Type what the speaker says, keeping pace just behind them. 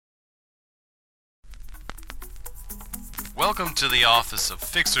Welcome to the office of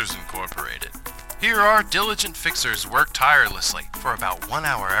Fixers Incorporated. Here our diligent fixers work tirelessly for about 1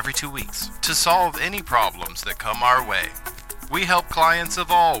 hour every 2 weeks to solve any problems that come our way. We help clients of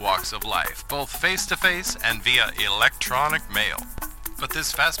all walks of life, both face-to-face and via electronic mail. But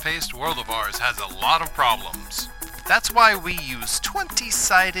this fast-paced world of ours has a lot of problems. That's why we use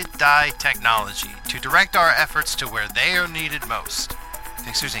 20-sided die technology to direct our efforts to where they are needed most.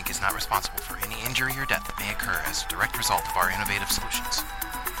 Fixers Inc. is not responsible for any injury or death that may occur as a direct result of our innovative solutions.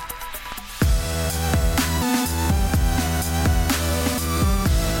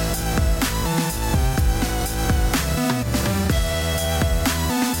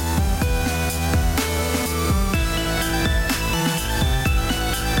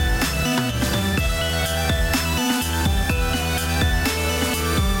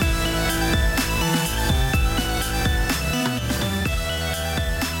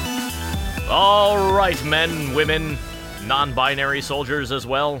 All right, men, women, non-binary soldiers as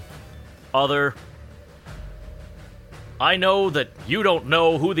well. Other. I know that you don't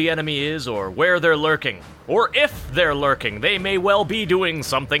know who the enemy is or where they're lurking. Or if they're lurking, they may well be doing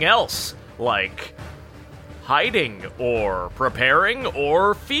something else. Like hiding, or preparing,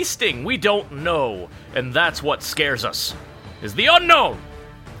 or feasting. We don't know. And that's what scares us, is the unknown.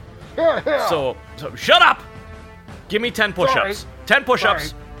 So shut up! Give me 10 push-ups. Sorry. 10 push-ups.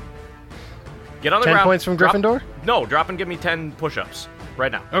 Sorry. Get on the 10 ground. points from Gryffindor? No, drop and give me 10 push-ups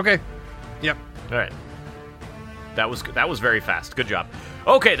right now. Okay. Yep. All right. That was very fast. Good job.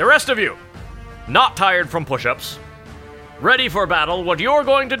 Okay, the rest of you, not tired from push-ups, ready for battle. What you're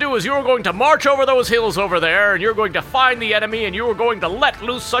going to do is you're going to march over those hills over there, and you're going to find the enemy, and you are going to let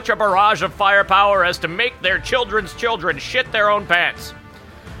loose such a barrage of firepower as to make their children's children shit their own pants.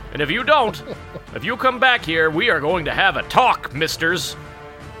 And if you don't, if you come back here, we are going to have a talk, misters.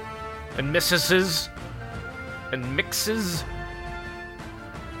 And missuses, and mixes.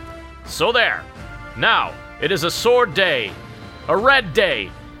 So there. Now, it is a sword day, a red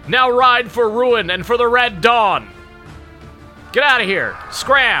day. Now ride for ruin and for the red dawn. Get out of here.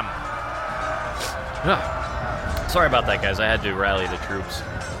 Scram. Sorry about that, guys. I had to rally the troops.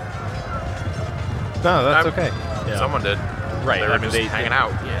 No, that's okay. Yeah. Someone did. Right. They were just hanging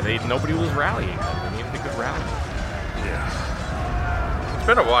out. Yeah, nobody was rallying. We needed a good rally. Yeah. It's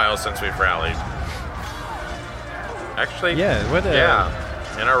been a while since we've rallied. Actually, Yeah,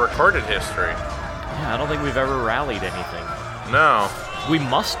 in our recorded history. Yeah, I don't think we've ever rallied anything. No, We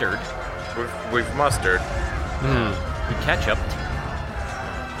mustered. we've mustered. We ketchuped.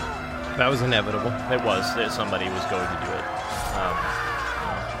 that was inevitable. It was. Somebody was going to do it.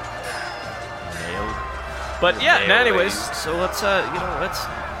 Nailed. But yeah, Nailed. anyways, so let's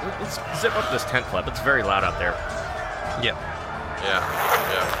zip up this tent flap. It's very loud out there. Yep.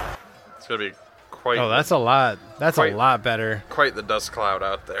 Yeah. It's gonna be quite. Oh, that's a lot. That's Quite- a lot better. quite the dust cloud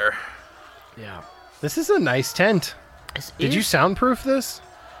out there. Yeah. This is a nice tent. Did you soundproof this?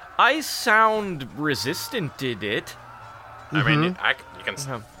 I sound resistant, did it? I mean, you can.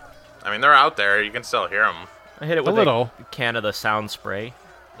 I mean, they're out there. You can still hear them. I hit it with little. a can of the sound spray.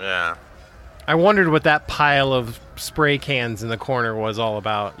 Yeah. I wondered what that pile of spray cans in the corner was all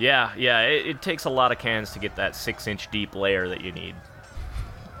about. Yeah. It takes a lot of cans to get that 6-inch deep layer that you need.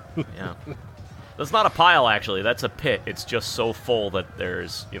 Yeah. That's not a pile, actually. That's a pit. It's just so full that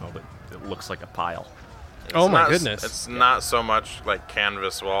there's, that it looks like a pile. Oh my Not- goodness. It's not so much like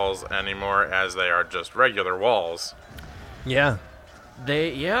canvas walls anymore as they are just regular walls. Yeah.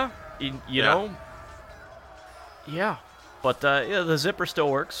 You know. Yeah. But the zipper still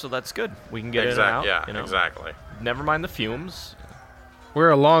works, so that's good. We can get in and out. Yeah, you know. exactly. Never mind the fumes.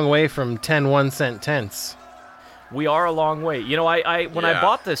 We're a long way from 10 1-cent tents. We are a long way. You know, when I Yeah.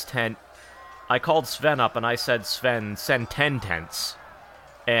 bought this tent, I called Sven up and I said, Sven, send 10 tents.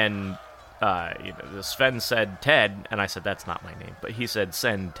 And Sven said Ted, and I said, that's not my name. But he said,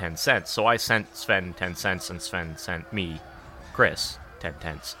 send 10 cents. So I sent Sven 10 cents, and Sven sent me, Chris, 10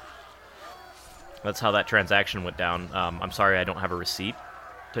 tents. That's how that transaction went down. I'm sorry I don't have a receipt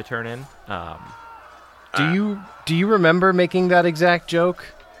to turn in. Do you remember making that exact joke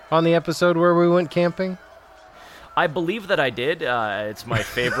on the episode where we went camping? I believe that I did. It's my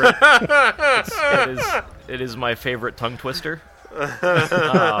favorite. It is my favorite tongue twister.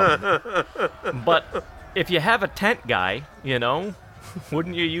 But if you have a tent guy,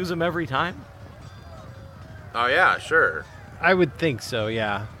 wouldn't you use him every time? Oh yeah, sure. I would think so,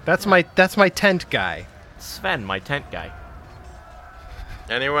 yeah. That's my tent guy. Sven, my tent guy.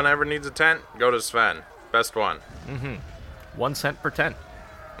 Anyone ever needs a tent? Go to Sven. Best one. 1 cent per tent.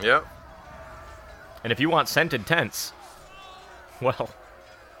 Yep. And if you want scented tents, well,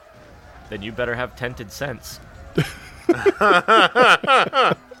 then you better have tented scents.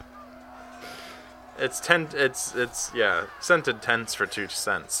 It's scented tents for 2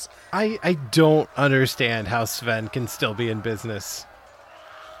 cents. I don't understand how Sven can still be in business.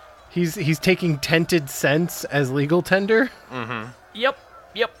 He's taking tented scents as legal tender? Yep.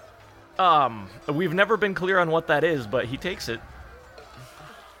 We've never been clear on what that is, but he takes it.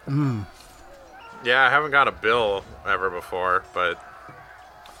 Yeah, I haven't got a bill ever before, but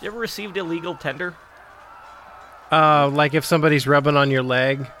You ever received illegal tender? Like if somebody's rubbing on your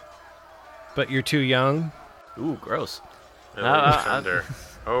leg, but you're too young? Ooh, gross. illegal tender.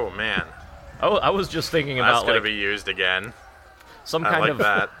 Oh man, Oh, I was just thinking that's about gonna like be used again. some I kind like of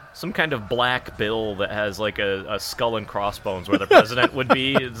that. some kind of black bill that has like a skull and crossbones where the president would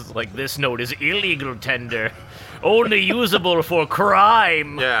be. It's like, this note is illegal tender, only usable for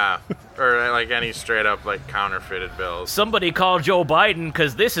crime. Yeah, or like any straight up like counterfeited bills. Somebody call Joe Biden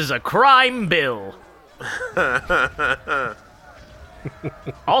because this is a crime bill.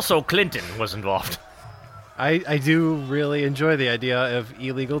 Also, Clinton was involved. I do really enjoy the idea of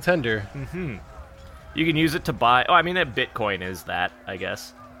illegal tender. You can use it to buy. Oh, I mean, Bitcoin is that, I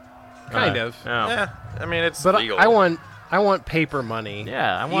guess. Kind of. Oh. Yeah, I mean it's But legal. I want paper money.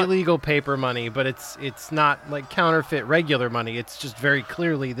 Yeah, I want- illegal paper money, but it's not like counterfeit regular money. It's just very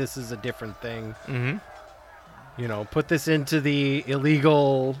clearly this is a different thing. Mm-hmm. You know, put this into the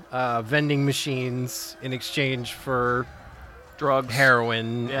illegal vending machines in exchange for Drugs.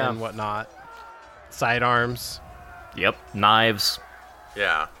 heroin Yeah. and whatnot. Sidearms. Yep. Knives.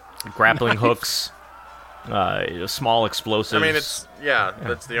 Yeah, Grappling hooks. Small explosives. I mean it's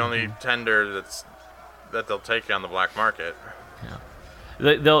that's the only tender that they'll take on the black market.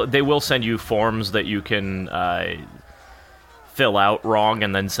 They will send you forms that you can fill out wrong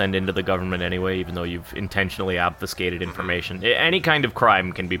and then send into the government anyway, even though you've intentionally obfuscated information. Any kind of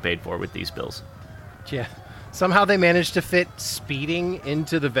crime can be paid for with these bills. Yeah. Somehow they managed to fit speeding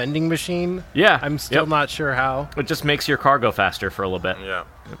into the vending machine. Yeah. I'm still Yep. not sure how. It just makes your car go faster for a little bit. Yeah,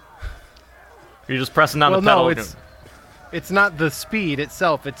 You're just pressing down Well, the pedal. no, it's not the speed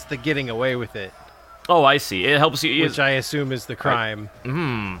itself, it's the getting away with it, Oh, I see. It helps you. which I assume is the crime.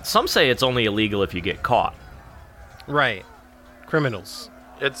 Some say it's only illegal if you get caught. Right. Criminals.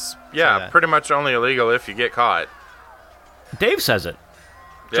 it's that. pretty much only illegal if you get caught. Dave says it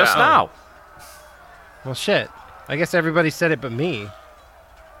just Yeah. now. Well, shit. I guess everybody said it but me.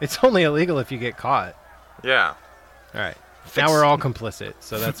 It's only illegal if you get caught. Yeah, All right. Now we're all complicit,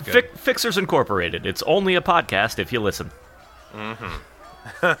 so that's good. Fixers Incorporated. It's only a podcast if you listen.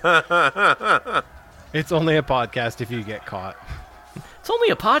 It's only a podcast if you get caught. It's only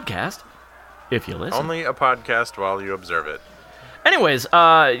a podcast if you listen. only a podcast while you observe it. Anyways,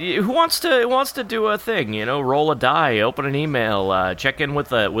 who wants to do a thing? You know, roll a die, open an email, check in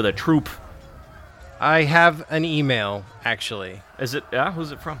with a troop. I have an email, actually. Is it? Yeah,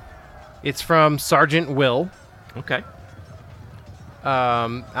 who's it from? It's from Sergeant Will, Okay.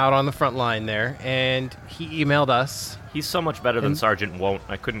 out on the front line there, and he emailed us. He's so much better than And- Sergeant Won't.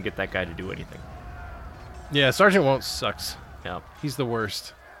 I couldn't get that guy to do anything. Yeah, Sergeant Won't sucks. Yeah. He's the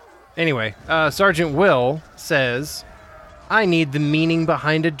worst. Anyway, Sergeant Will says, I need the meaning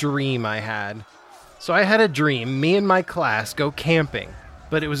behind a dream I had. So I had a dream, me and my class go camping,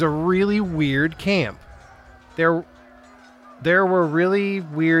 but it was a really weird camp. There were really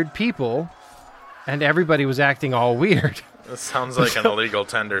weird people, and everybody was acting all weird. This sounds like an illegal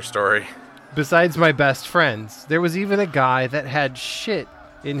tender story. Besides my best friends, there was even a guy that had shit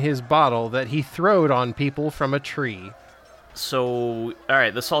in his bottle that he throwed on people from a tree. So, all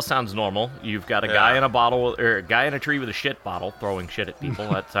right, this all sounds normal. You've got a guy Yeah. in a bottle, or a guy in a tree with a shit bottle throwing shit at people.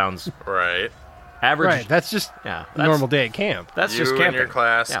 That sounds Right. average. Right, that's just Yeah, a normal day at camp. That's You just and camping. your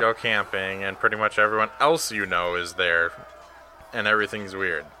class Yeah. go camping, and pretty much everyone else you know is there, and everything's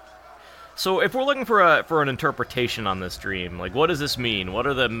weird. So, if we're looking for an interpretation on this dream, like, what does this mean? What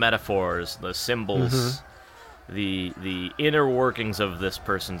are the metaphors, the symbols, the inner workings of this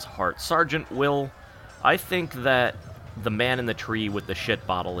person's heart? Sergeant Will, I think that the man in the tree with the shit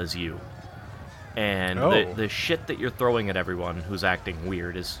bottle is you. And Oh. the shit that you're throwing at everyone who's acting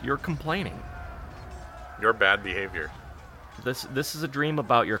weird is you're complaining. Your bad behavior. This is a dream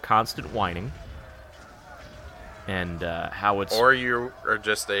about your constant whining and how it's Or you are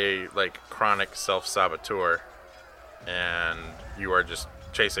just a chronic self-saboteur, and you are just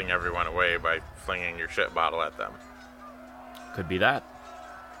chasing everyone away by flinging your shit bottle at them. could be that.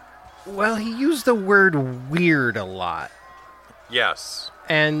 Well, he used the word weird a lot. Yes.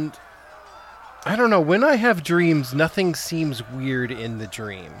 And I don't know, when I have dreams, nothing seems weird in the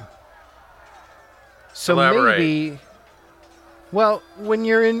dream. So Elaborate. maybe well, when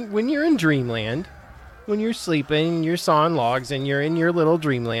you're in dreamland, when you're sleeping, you're sawing logs, and you're in your little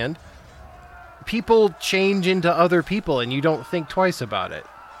dreamland, people change into other people, and you don't think twice about it.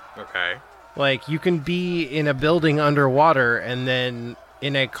 Okay. Like, you can be in a building underwater and then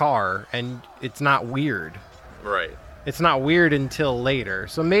in a car, and it's not weird. Right. It's not weird until later.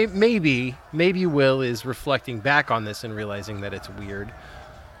 So maybe Will is reflecting back on this and realizing that it's weird.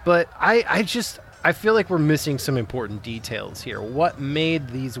 But I feel like we're missing some important details here. What made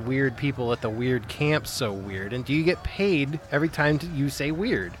these weird people at the weird camp so weird? And do you get paid every time you say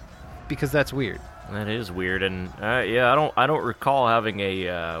weird? Because that's weird. That is weird, and yeah, I don't recall having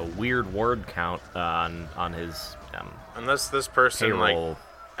a weird word count on his Unless this person payroll.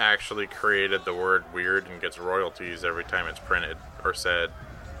 actually created the word weird and gets royalties every time it's printed or said.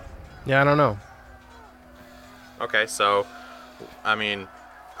 Yeah, I don't know. Okay, so I mean,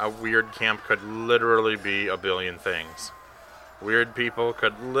 a weird camp could literally be a billion things. Weird people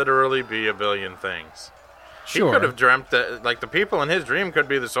could literally be a billion things. Sure. He could have dreamt that, like, the people in his dream could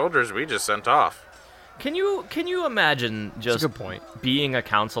be the soldiers we just sent off. Can you imagine That's just a good point. being a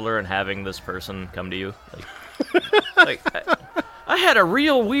counselor and having this person come to you? Like, I had a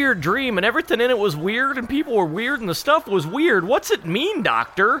real weird dream, and everything in it was weird, and people were weird, and the stuff was weird. What's it mean,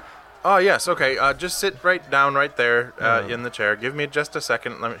 doctor? Oh, yes, okay. Just sit right down right there in the chair. Give me just a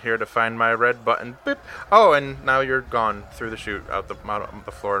second. Let me here to find my red button. Beep. Oh, and now you're gone through the chute out the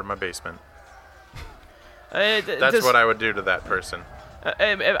floor of my basement. That's what I would do to that person.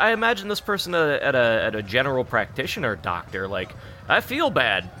 I imagine this person at a general practitioner doctor. Like, I feel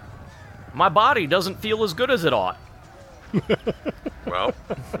bad. My body doesn't feel as good as it ought. Well,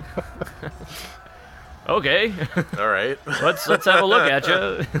 Okay, all right. let's have a look at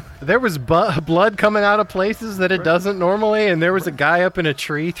you. There was blood coming out of places that it doesn't normally, and there was a guy up in a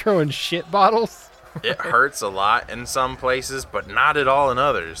tree throwing shit bottles. It hurts a lot in some places, but not at all in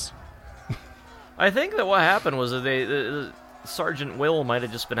others. I think that what happened was that Sergeant Will might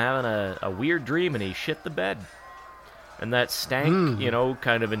have just been having a weird dream, and he shit the bed. And that stank,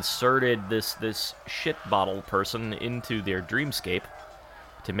 kind of inserted this shit bottle person into their dreamscape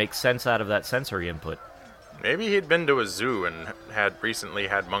to make sense out of that sensory input. Maybe he'd been to a zoo and had recently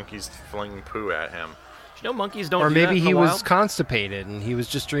had monkeys fling poo at him. You know, monkeys don't. Or do maybe that in he the was wild. constipated and he was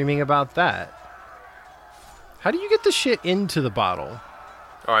just dreaming about that. How do you get the shit into the bottle?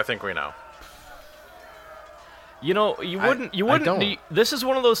 Oh, I think we know. You know, you wouldn't. don't. This is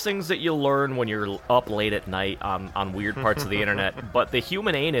one of those things that you learn when you're up late at night on weird parts of the internet. But the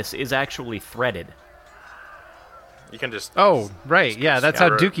human anus is actually threaded. You can just Oh, right. Yeah, that's how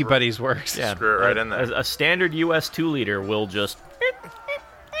screw it- Dookie Buddies works. Yeah, screw it right in there. A standard US 2-liter will just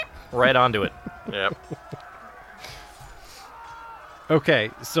right onto it. Yep.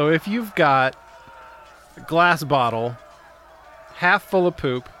 Okay, so if you've got a glass bottle, half full of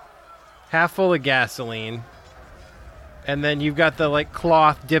poop, half full of gasoline, and then you've got the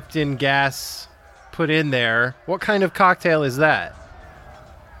cloth dipped in gas put in there, what kind of cocktail is that?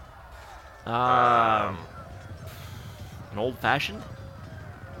 An old-fashioned?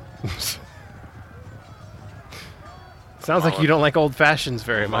 Sounds like you don't like old fashions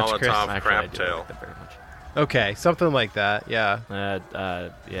very much, Chris. Molotov. Actually, crab I do tail. like that very much. Okay, something like that. Yeah.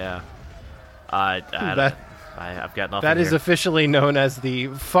 Yeah. I don't know. I've got nothing That is here. officially known as the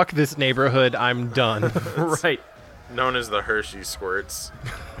 "fuck this neighborhood, I'm done." Right. Known as the Hershey squirts.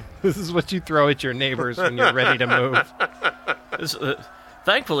 This is what you throw at your neighbors when you're ready to move.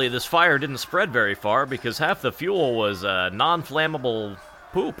 Thankfully, this fire didn't spread very far because half the fuel was non-flammable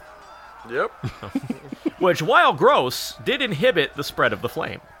poop, Yep. which, while gross, did inhibit the spread of the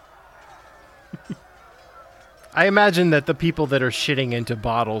flame. I imagine that the people that are shitting into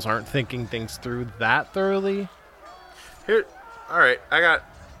bottles aren't thinking things through that thoroughly. Here. All right. I got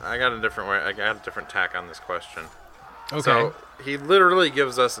a different way. I got a different tack on this question. Okay. So he literally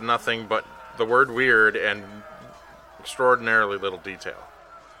gives us nothing but the word weird and extraordinarily little detail.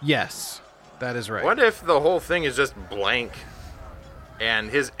 Yes, that is right. What if the whole thing is just blank and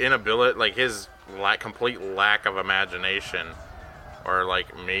his inability, his complete lack of imagination, or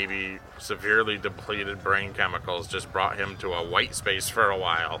maybe severely depleted brain chemicals just brought him to a white space for a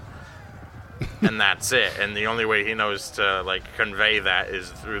while, and that's it. And the only way he knows to convey that is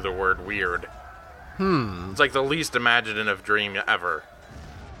through the word weird. It's like the least imaginative dream ever.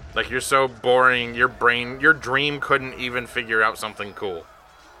 You're so boring, your dream couldn't even figure out something cool.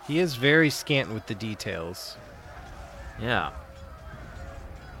 He is very scant with the details. Yeah.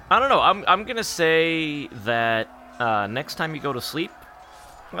 I don't know. I'm gonna say that next time you go to sleep,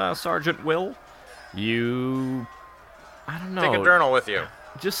 Sergeant Will, I don't know. Take a journal with you.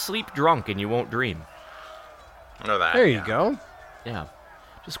 Just sleep drunk and you won't dream. Know that. There you go. Yeah.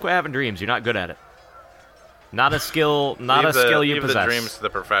 Just quit having dreams. You're not good at it. Not a skill. Not leave a skill you leave possess. the dreams to the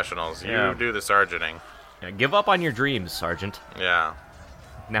professionals. Yeah. You do the sergeanting. Yeah, give up on your dreams, Sergeant. Yeah.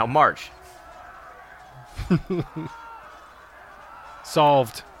 Now march.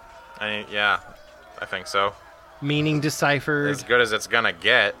 Solved. Yeah, I think so. Meaning deciphered. As good as it's gonna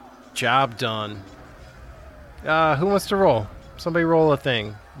get. Job done. Who wants to roll? Somebody roll a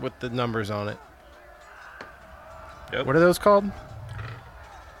thing with the numbers on it. Yep. What are those called?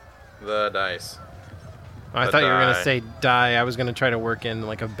 The dice. I The thought you were going die. to say die. I was going to try to work in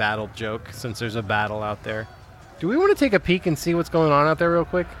like a battle joke since there's a battle out there. Do we want to take a peek and see what's going on out there real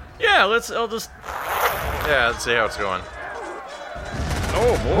quick? Yeah, I'll just. Yeah, let's see how it's going.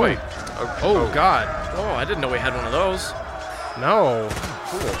 Oh boy. Oh, God. Oh, I didn't know we had one of those. No.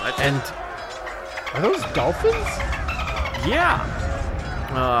 Cool. And are those dolphins? Yeah.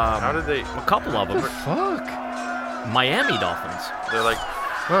 How did they? A couple of them. Fuck. Miami Dolphins. They're like,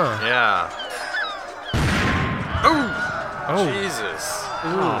 Huh. yeah. Oh. Jesus.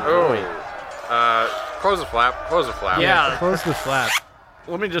 Oh, Close the flap. Close the flap. Yeah. Close the flap.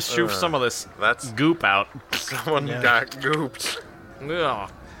 Let me just shoof some of this That's goop out. someone Yeah. got gooped.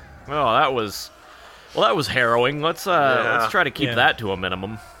 Ugh. Oh, that was harrowing. Let's try to keep Yeah. that to a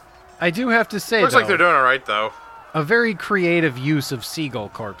minimum. I do have to say, Looks though, like they're doing it right though. a very creative use of seagull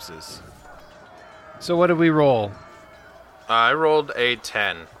corpses. So what did we roll? I rolled a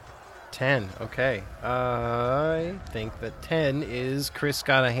 10. 10. Okay. I think that 10 is Chris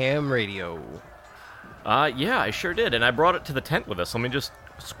got a ham radio. Yeah, I sure did, and I brought it to the tent with us. Let me just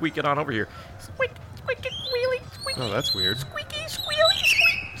squeak it on over here. Squeak, squeak, squealy, squeaky. Oh, that's weird. Squeaky, squealy,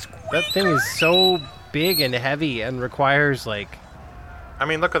 squeak, squeak. That thing is so big and heavy and requires like I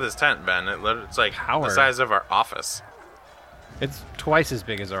mean, look at this tent, Ben. It's like Power. the size of our office. it's twice as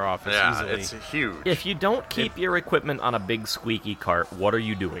big as our office Yeah, easily. it's huge. If you don't keep your equipment on a big squeaky cart, what are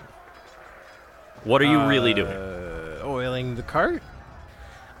you doing? What are you really doing? Oiling the cart?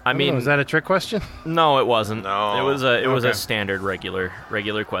 I mean, is that a trick question? no, it wasn't. No. It was a Okay. standard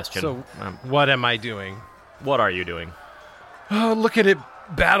regular question. So, what am I doing? What are you doing? Oh, looking at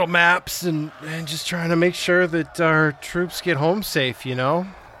battle maps and just trying to make sure that our troops get home safe, you know?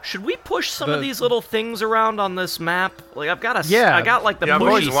 Should we push some of The- these little things around on this map? Like I've got Yeah. I got like the Yeah, I've pushy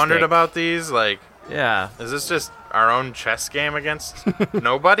always wondered stick. about these. Like, Yeah. is this just our own chess game against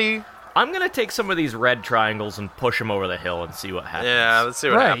nobody? I'm going to take some of these red triangles and push them over the hill and see what happens. Yeah, let's see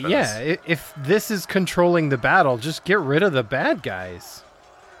what Right, happens. yeah. If this is controlling the battle, just get rid of the bad guys.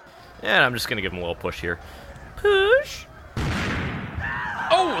 And I'm just going to give them a little push here. Push.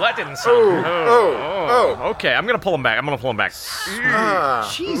 Oh, that didn't sound good. Okay, I'm going to pull them back.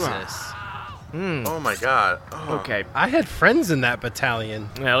 Ah, Jesus. oh my god. Oh, Okay. I had friends in that battalion.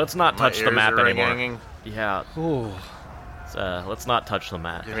 Yeah, let's not my touch the ears map are anymore. ringing. Yeah, Ooh. let's not touch the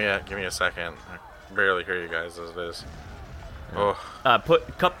map. Give me a second. I barely hear you guys as it is. Oh,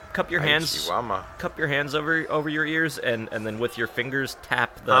 Cup your hands. Chihuahua. Cup your hands over your ears, and then with your fingers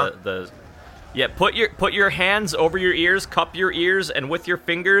tap Huh? put your hands over your ears, cup your ears, and with your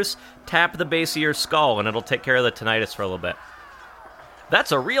fingers tap the base of your skull, and it'll take care of the tinnitus for a little bit.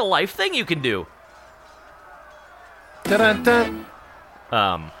 That's a real life thing you can do. Dun-dun-dun.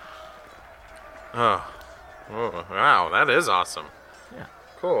 Oh, wow, that is awesome. Yeah.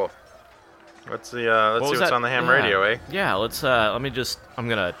 Cool. Let's see. Let's see what's on the ham radio, eh? Yeah, let's. Let me just. I'm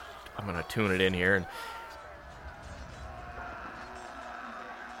gonna tune it in here. And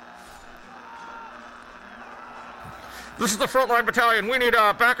This is the Frontline Battalion. We need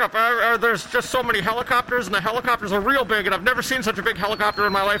backup. There's just so many helicopters, and the helicopters are real big, and I've never seen such a big helicopter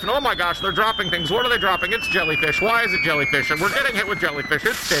in my life. And oh my gosh, they're dropping things. What are they dropping? It's jellyfish. Why is it jellyfish? And we're getting hit with jellyfish.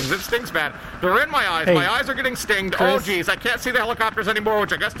 It stings. It stings bad. They're in my eyes. Hey, My eyes are getting stinged. Chris? Oh, geez. I can't see the helicopters anymore,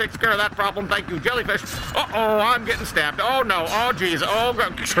 which I guess takes care of that problem. Thank you, jellyfish. Uh-oh, I'm getting stabbed. Oh, no. Oh, geez. Oh,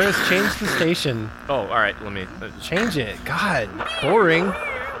 God. Chris, change the station. oh, all right. Let me. Change it. God, boring.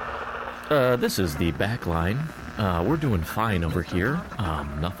 This is the back line. We're doing fine over here.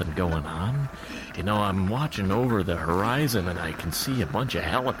 Nothing going on. You know, I'm watching over the horizon and I can see a bunch of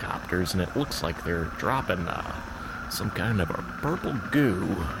helicopters and it looks like they're dropping some kind of a purple goo.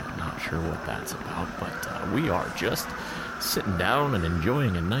 Not sure what that's about, but we are just sitting down and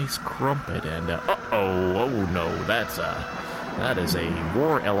enjoying a nice crumpet and oh no, that is a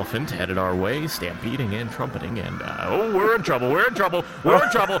war elephant headed our way, stampeding and trumpeting, and oh, we're in trouble, we're in trouble, we're in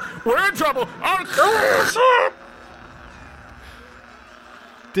trouble, we're in trouble. Oh,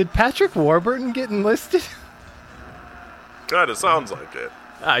 Did Patrick Warburton get enlisted? God, it sounds like it.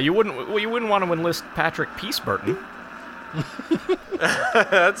 you wouldn't want to enlist Patrick Peaceburton.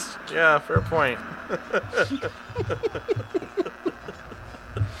 That's fair point.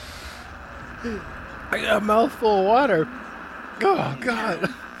 I got a mouthful of water. Oh, God.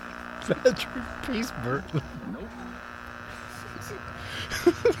 Patrick, please burn.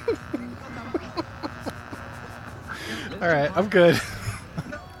 All right, I'm good.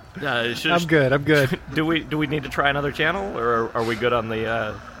 I'm good. Do we need to try another channel, or are we good on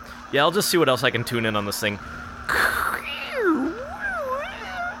the? Yeah, I'll just see what else I can tune in on this thing.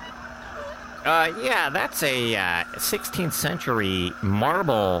 Yeah, that's a 16th century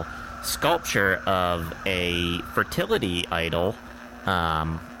marble sculpture of a fertility idol.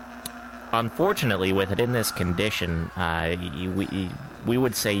 Unfortunately, with it in this condition, we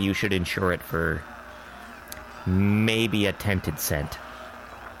would say you should insure it for maybe a tented cent.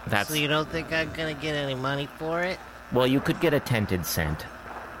 So you don't think I'm gonna get any money for it? Well, you could get a tented cent.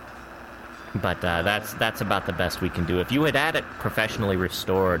 But that's about the best we can do. If you had it professionally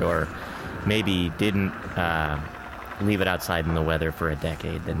restored, or maybe didn't leave it outside in the weather for a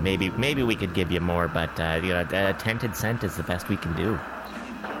decade, then maybe we could give you more. But a tented cent is the best we can do.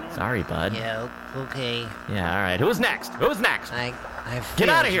 Sorry, bud. Yeah, okay. Yeah, all right. Who's next? I Get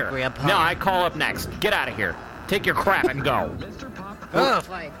out of here! Grandpa. No, I call up next. Get out of here. Take your crap and go. Oh,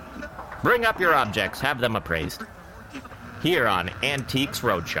 fine. Bring up your objects. Have them appraised. Here on Antiques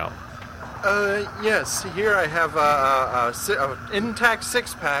Roadshow. Yes. Here I have a intact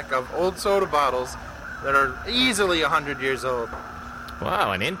six-pack of old soda bottles that are easily 100 years old.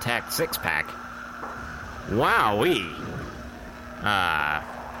 Wow, an intact six-pack. Wowee.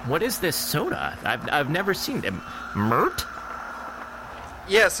 What is this soda? I've never seen it. Mert?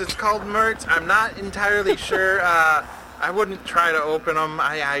 Yes, it's called Mert. I'm not entirely sure. I wouldn't try to open them.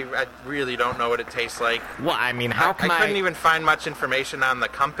 I really don't know what it tastes like. Well, I mean, how can I couldn't even find much information on the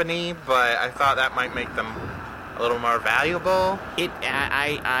company, but I thought that might make them a little more valuable.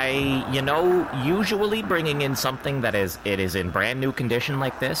 Usually bringing in something that is in brand new condition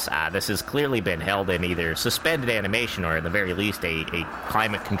like this, this has clearly been held in either suspended animation or at the very least a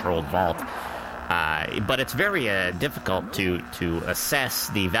climate controlled vault. But it's very difficult to assess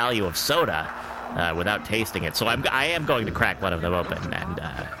the value of soda without tasting it. So I am going to crack one of them open and.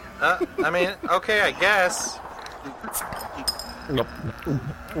 I mean, okay, I guess.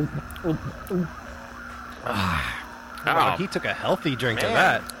 Oh, he took a healthy drink of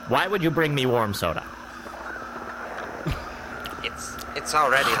that. Why would you bring me warm soda? It's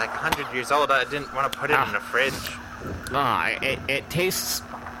already like 100 years old. I didn't want to put it in the fridge. It tastes.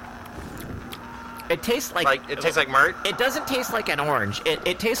 It tastes like... It tastes like Mert? It doesn't taste like an orange.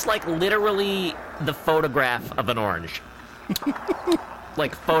 It tastes like literally the photograph of an orange.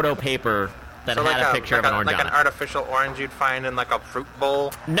 Like photo paper that had a picture of an orange on it. Like an artificial orange you'd find in like a fruit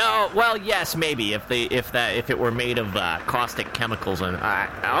bowl? No, well, yes, maybe if it were made of caustic chemicals and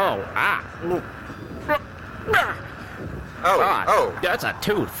that's a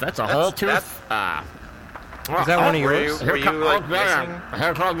tooth. That's a whole tooth. Is that one of yours? Were you like missing?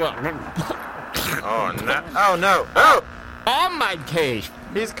 Oh no! Oh no! Oh! On my teeth.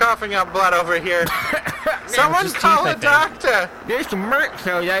 He's coughing up blood over here. Someone call a doctor! This Mert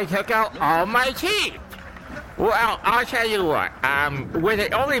soda took out all my teeth. Well, I'll tell you what. With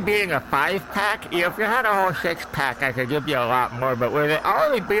it only being a 5-pack, if you had a whole 6-pack, I could give you a lot more. But with it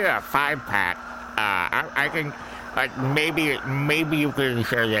only being a 5-pack, I can maybe you can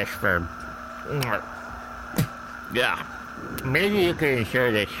share this for. Yeah, maybe you can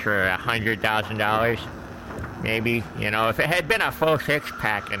insure this for $100,000. Maybe, if it had been a full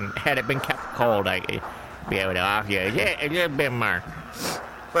 6-pack and had it been kept cold, I'd be able to offer you a little bit more.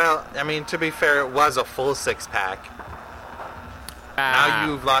 Well, I mean, to be fair, it was a full 6-pack. Now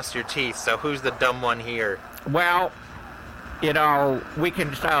you've lost your teeth, so who's the dumb one here? Well, we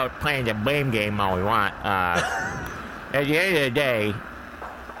can start playing the blame game all we want. At the end of the day,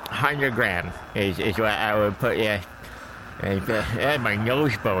 $100,000 is what I would put you. And my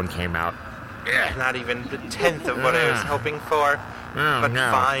nose bone came out. Not even the 10th of what I was hoping for. Oh, but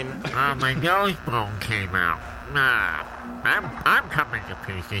no. fine. My nose bone came out. I'm coming to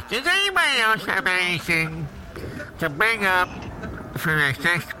pieces. Does anybody else have anything to bring up for the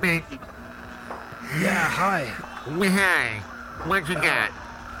assessment? Yeah, hi. Hey, what you got?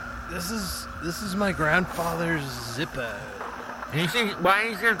 This is my grandfather's Zippo. Why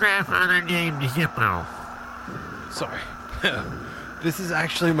is your grandfather named Zippo? Sorry. This is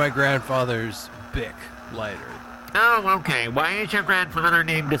actually my grandfather's Bic lighter. Oh, okay. Why is your grandfather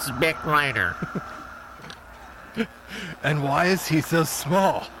named this Bic lighter? And why is he so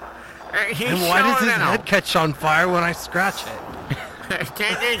small? He's And why does his little. head catch on fire when I scratch it? This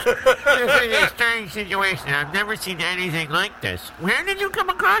is a strange situation. I've never seen anything like this. Where did you come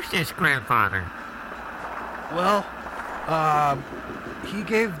across this, grandfather? Well, he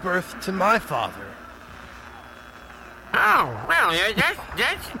gave birth to my father, Oh, well,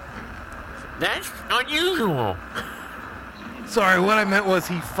 that's unusual. Sorry, what I meant was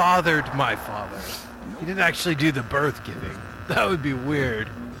he fathered my father. He didn't actually do the birth giving. That would be weird.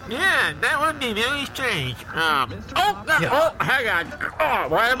 Yeah, that would be very strange. Yeah. Hang on. Oh,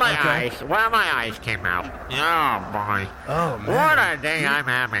 why my eyes? Why my eyes came out? Oh, boy. Oh, man. What a day I'm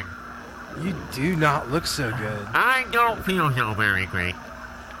having. You do not look so good. I don't feel so very great.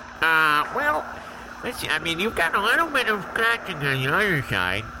 Well, let's see. I mean, you've got a little bit of scratching on the other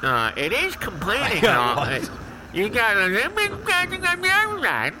side. It is complaining. You got a little bit of scratching on the other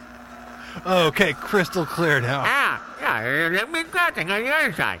side. Okay, crystal clear now. Yeah, there's a little bit of scratching on the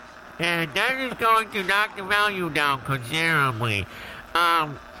other side. And that is going to knock the value down considerably. Now,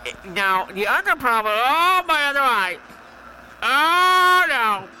 the other problem, my other eye. Oh,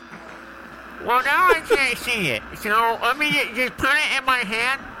 no. Well, now I can't see it. So, let me just put it in my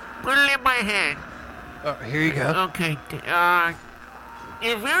hand. Put it in my hand. Here you go. Okay.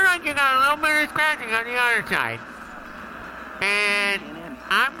 It feels like you got a little bit of scratching on the other side. And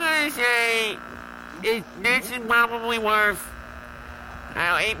I'm going to say this is probably worth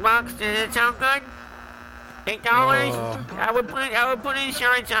 $8. Does it sound good? $8? I would put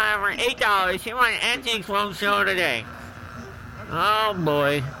insurance on it for $8. See my antique phone show today. Oh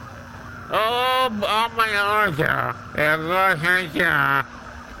boy. Oh my Lord.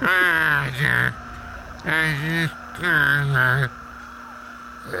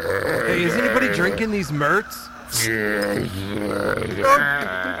 Hey, is anybody drinking these Merts?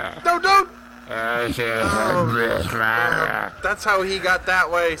 Don't. That's how he got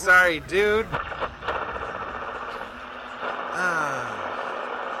that way. Sorry, dude.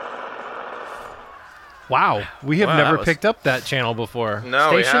 Wow, we have Wow, never that was- picked up that channel before.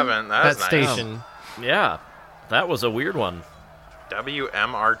 No, we Station? haven't. That's That nice. station. Yeah, that was a weird one.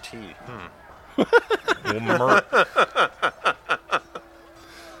 WMRT.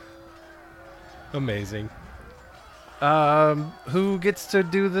 Amazing. Who gets to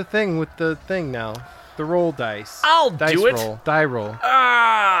do the thing with the thing now? The roll dice. I'll dice do it. roll. Die roll.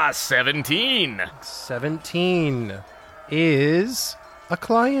 17. 17 is a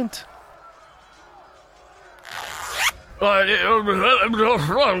client.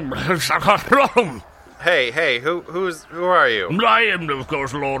 Hey, who are you? I am, of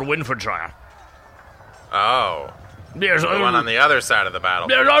course, Lord Winfordshire. Oh, Yes, the one on the other side of the battle.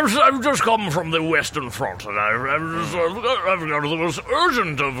 yes, I've just come from the Western Front, and I've got the most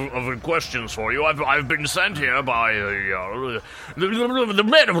urgent of questions for you. I've been sent here by the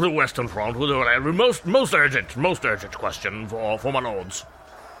men of the Western Front with a most urgent question for my lords.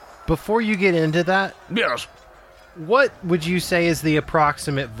 Before you get into that, Yes. what would you say is the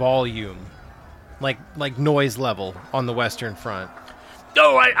approximate volume? Like noise level on the Western Front?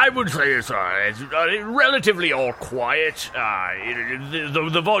 Oh, I would say it's relatively all quiet.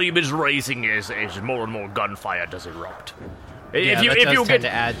 The volume is rising as more and more gunfire does erupt. Yeah, if that does you tend get to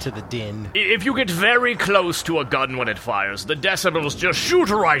add to the din. If you get very close to a gun when it fires, the decibels just shoot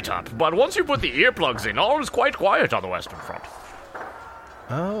right up. But once you put the earplugs in, all is quite quiet on the Western Front.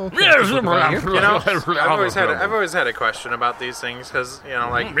 Oh, okay. Yes, You know, I've always had a question about these things because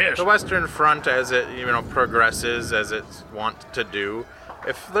Yes. the Western Front, as it progresses as it's wont to do.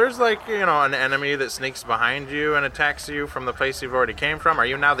 If there's an enemy that sneaks behind you and attacks you from the place you've already came from, are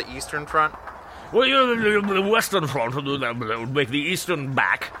you now the Eastern Front? Well, the Western Front would make the Eastern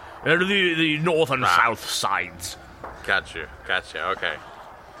back, and the North and South sides. Gotcha. Okay.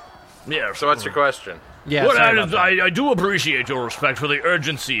 Yes. So what's your question? Yeah, Well, sorry about that. I do appreciate your respect for the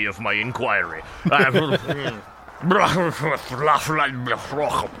urgency of my inquiry.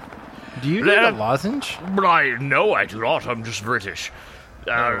 Do you need a lozenge? No, I do not. I'm just British.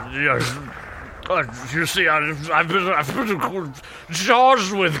 Yes. You see, I've been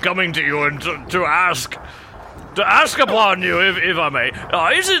charged with coming to you and to ask upon you, if I may.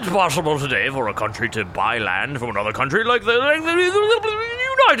 Is it possible today for a country to buy land from another country like the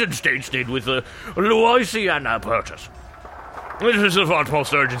United States did with the Louisiana Purchase? This is of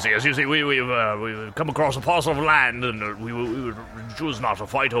utmost urgency. As you see, we've come across a parcel of land, and we would choose not to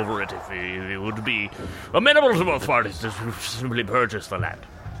fight over it if it would be amenable to both parties to simply purchase the land.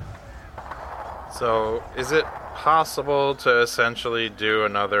 So, is it possible to essentially do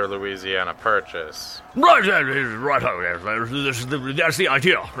another Louisiana Purchase? Right, that's the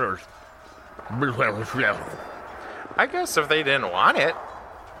idea. I guess if they didn't want it.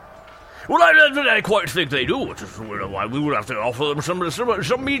 Well, I quite think they do, which is why we would have to offer them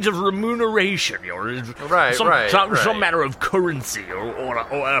some means of remuneration, some manner of currency, or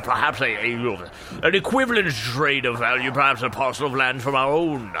perhaps an equivalent trade of value, perhaps a parcel of land from our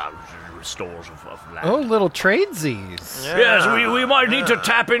own stores of land. Oh, little tradesies. Yes, we might need to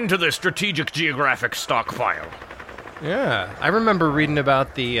tap into the strategic geographic stockpile. Yeah, I remember reading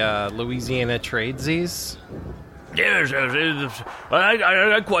about the Louisiana tradesies. Yes,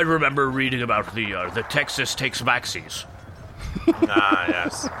 I quite remember reading about the Texas takes backsies.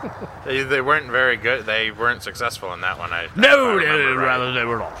 Yes. They weren't very good. They weren't successful in that one. No, right. rather they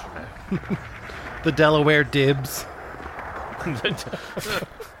were not. The Delaware dibs.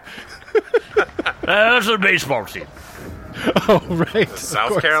 That's a baseball team. Oh, right. The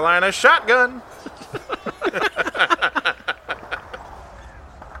South Carolina shotgun.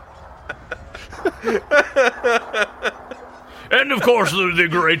 And of course, the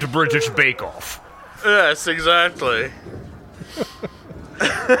Great British Bake Off. Yes, exactly.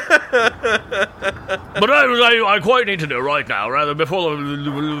 But I quite need to know right now, rather before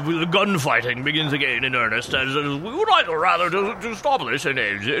the gunfighting begins again in earnest, as we would like rather to stop this and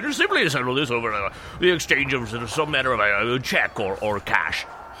simply settle this over the exchange of some manner of a check or cash.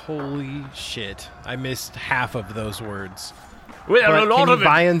 Holy shit. I missed half of those words. Well, But a lot can you of it.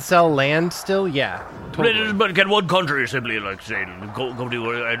 buy and sell land still? Yeah, totally. But can one country simply, like, say, go to,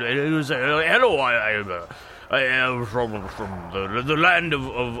 hello, I am from the land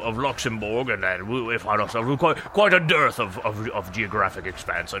of Luxembourg, and we find ourselves with quite a dearth of geographic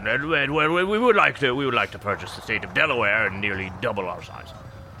expanse, and we would like to purchase the state of Delaware and nearly double our size.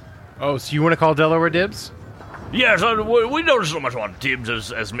 Oh, so you want to call Delaware dibs? Yes, we don't so much want dibs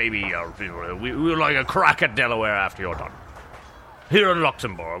as maybe we would like a crack at Delaware after you're done. Here in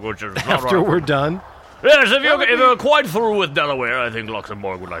Luxembourg, which is not After we're done? Yes, if you're quite through with Delaware, I think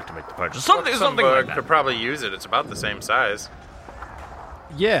Luxembourg would like to make the purchase. Something like Luxembourg that. could probably use it. It's about the same size.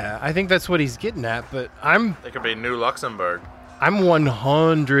 Yeah, I think that's what he's getting at, but It could be New Luxembourg. I'm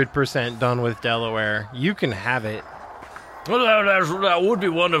 100% done with Delaware. You can have it. Well, that would be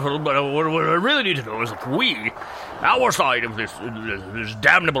wonderful, but what I really need to know is that our side of this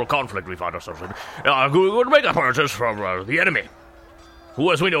damnable conflict we find ourselves in, would make a purchase from the enemy,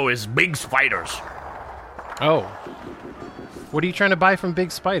 who, as we know, is Big Spiders. Oh. What are you trying to buy from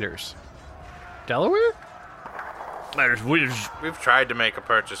Big Spiders? Delaware? We've tried to make a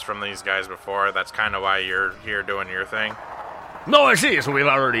purchase from these guys before. That's kind of why you're here doing your thing. No, I see. So we've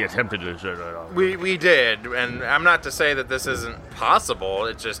already attempted this. We did, and I'm not to say that this isn't possible.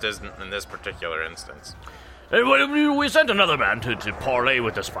 It just isn't in this particular instance. We sent another man to parley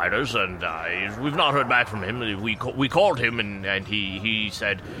with the Spiders, and we've not heard back from him. We called him, and he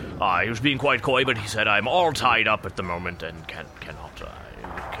said he was being quite coy, but he said, "I'm all tied up at the moment and cannot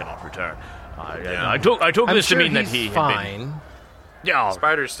return." I took I'm this sure to mean that he's he had fine. been, yeah.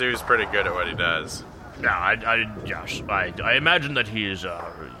 Spider Stu's pretty good at what he does. Yeah, yes, I imagine that he is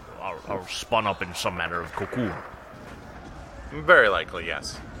are spun up in some manner of cocoon. Very likely,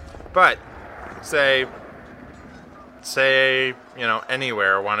 yes. But say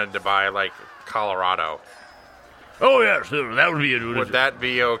anywhere wanted to buy like Colorado. Oh yes, that would be it. Would that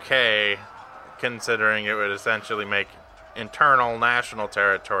be okay, considering it would essentially make internal national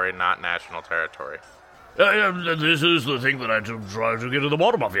territory not national territory? This is the thing that I try to get to the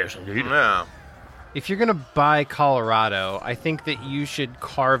bottom of. Yes, indeed. Yeah. If you're going to buy Colorado, I think that you should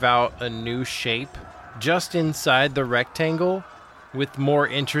carve out a new shape just inside the rectangle with more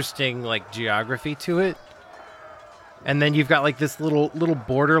interesting, like, geography to it. And then you've got, like, this little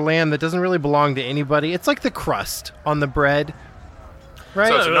borderland that doesn't really belong to anybody. It's like the crust on the bread, right?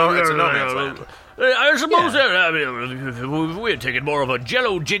 So it's a no man's land. I suppose if we had taken more of a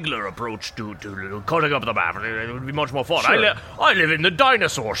Jello Jiggler approach to cutting up the map, it would be much more fun. Sure. I live in the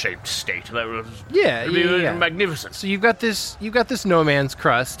dinosaur-shaped state. That would be magnificent. So you've got this no man's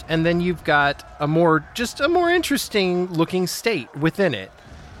crust, and then you've got a more interesting looking state within it.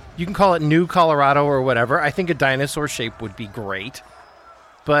 You can call it New Colorado or whatever. I think a dinosaur shape would be great.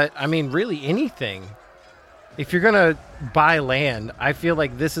 But I mean, really anything. If you're gonna buy land, I feel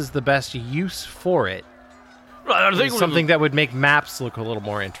like this is the best use for it. I think It's something that would make maps look a little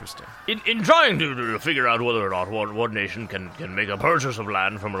more interesting. In trying to figure out whether or not one nation can make a purchase of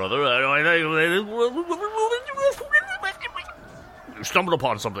land from another, stumbled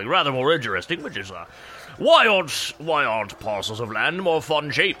upon something rather more interesting, which is why aren't parcels of land more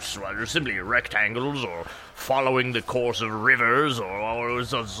fun shapes, rather simply rectangles or following the course of rivers or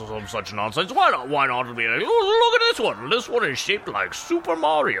some such nonsense? Why not be like, oh, look at this one. This one is shaped like Super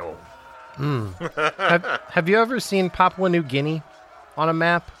Mario. Have you ever seen Papua New Guinea on a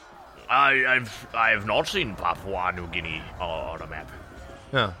map? I have not seen Papua New Guinea on a map.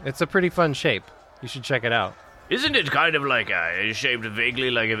 No, it's a pretty fun shape. You should check it out. Isn't it kind of like shaped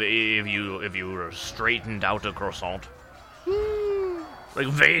vaguely like if you were straightened out a croissant? Like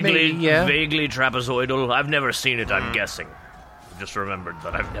vaguely, Maybe, yeah. vaguely trapezoidal. I've never seen it, I'm guessing. I just remembered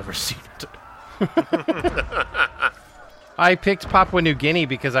that I've never seen it. I picked Papua New Guinea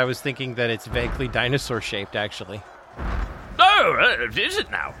because I was thinking that it's vaguely dinosaur-shaped, actually. Oh, is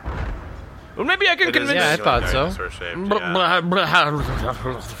it now? Well, maybe I can It is convince... Yeah, I thought so. dinosaur-shaped, yeah.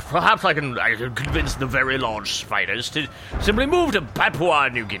 Perhaps I can convince the very large spiders to simply move to Papua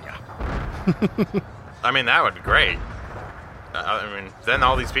New Guinea. I mean, that would be great. I mean, then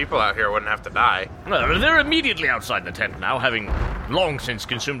all these people out here wouldn't have to die. They're immediately outside the tent now, having long since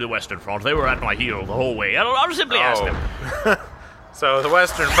consumed the Western Front. They were at my heel the whole way. I'll simply ask them. So the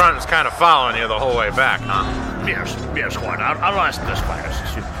Western Front is kind of following you the whole way back, huh? Yes, quite. I'll ask the spiders.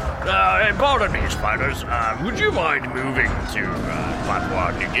 Pardon me, spiders. Would you mind moving to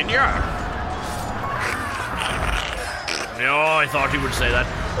Papua New Guinea? No, I thought you would say that.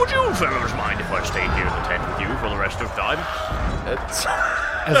 Would you fellows mind if I stayed here in the tent with you for the rest of time? It's...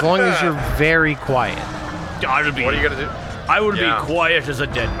 As long as you're very quiet. I'd be, What are you gonna do? I would Yeah. be quiet as a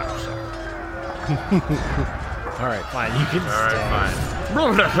dead mouse. All right, fine. You can All right, fine.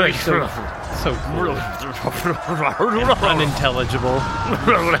 So cool. Unintelligible.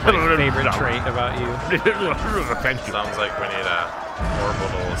 My favorite trait about you. Thank you. Sounds like we need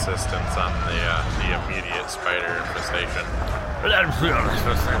orbital assistance on the immediate spider infestation.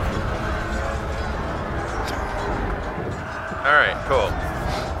 All right, cool.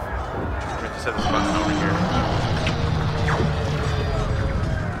 Let me just hit this button over here.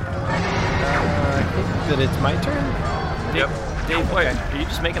 I think that it's my turn. Yep. Dave, wait, are you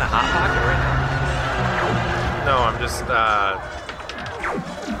just making a hot pocket right now? No, I'm just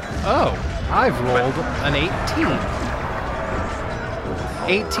Oh, I've rolled an 18.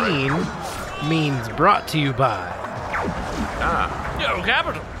 18 means brought to you by. Yo,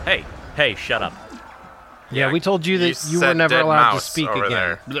 Capital. Hey, shut up. Yeah, we told you that you were said never dead allowed to mouse speak over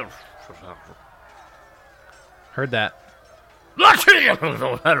again. there. Heard that.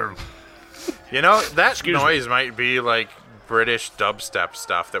 You know, that Excuse me. noise might be like British dubstep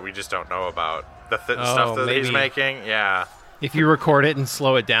stuff that we just don't know about. The Oh, stuff that he's maybe. making, yeah. If you record it and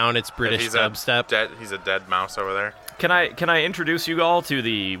slow it down, it's If British he's dubstep. He's a dead mouse over there. Can I introduce you all to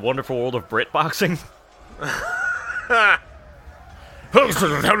the wonderful world of Britboxing?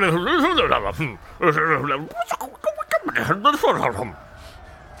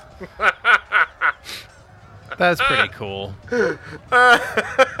 That's pretty cool.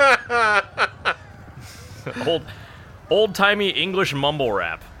 Old-timey English mumble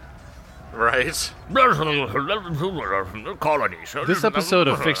rap. Right? Colonies. This episode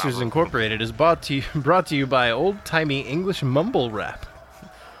of Fixers Incorporated is brought to you by old-timey English mumble rap.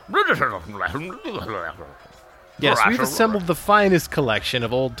 Yes, we've assembled the finest collection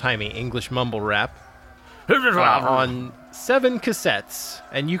of old-timey English mumble rap on 7 cassettes,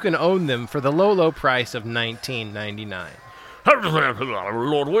 and you can own them for the low price of $19.99.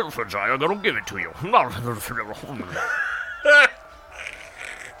 Lord Wilfordshire, I'm gonna give it to you.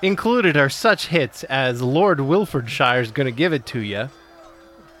 Included are such hits as Lord Wilfordshire's Gonna Give It To Ya,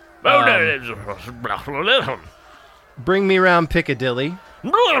 Bring Me Round Piccadilly,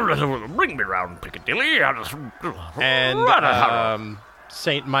 Bring me round Piccadilly. and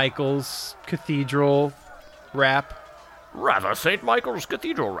St. Michael's Cathedral rap. Rather St. Michael's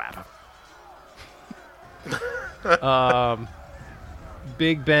Cathedral rap.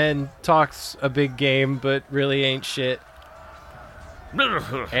 Big Ben talks a big game, but really ain't shit.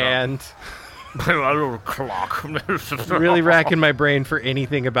 And Clock. really racking my brain for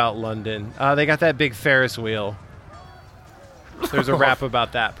anything about London. They got that big Ferris wheel. There's a rap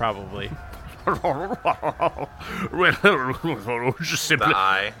about that, probably. Just The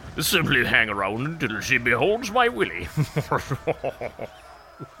eye. simply hang around until she beholds my willy.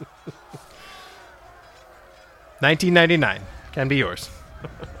 1999 can be yours.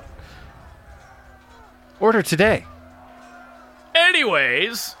 Order today.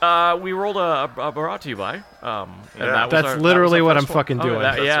 Anyways, we rolled a brought to you by. And that was That's literally that was what our I'm first fucking one. doing.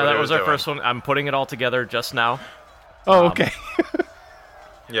 That what was it was our doing. first one. I'm putting it all together just now. Oh, okay.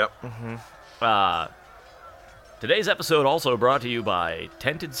 Yep. Today's episode also brought to you by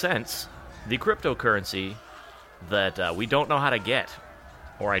Tented Cents, the cryptocurrency that we don't know how to get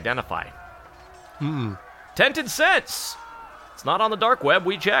or identify. Tented Cents! It's not on the dark web,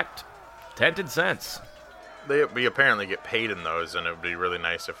 we checked. Tented Cents. We apparently get paid in those, and it would be really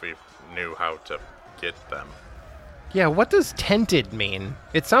nice if we knew how to get them. Yeah, what does tented mean?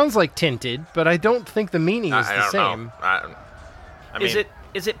 It sounds like tinted, but I don't think the meaning is I the don't same. know. I mean,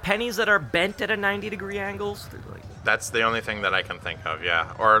 Is it pennies that are bent at a 90-degree angles? that's the only thing that I can think of,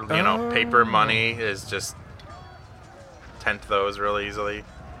 yeah. Or, paper money is just tent those really easily.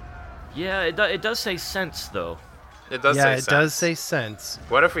 Yeah, it does say cents, though. It does Yeah, say it cents. does say cents.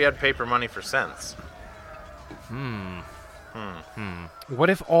 What if we had paper money for cents? What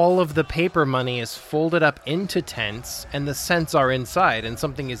if all of the paper money is folded up into tents and the cents are inside and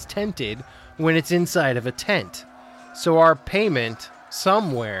something is tented when it's inside of a tent? So our payment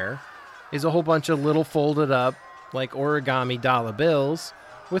somewhere is a whole bunch of little folded up, like origami dollar bills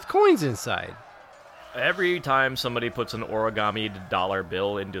with coins inside. Every time somebody puts an origami dollar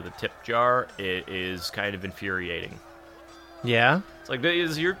bill into the tip jar, it is kind of infuriating. Yeah? It's like,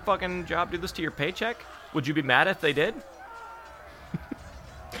 is your fucking job do this to your paycheck? Would you be mad if they did?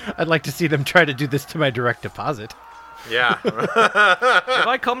 I'd like to see them try to do this to my direct deposit. Yeah. If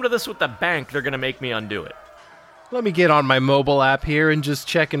I come to this with the bank, they're going to make me undo it. Let me get on my mobile app here and just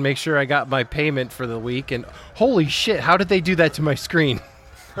check and make sure I got my payment for the week. And holy shit, how did they do that to my screen?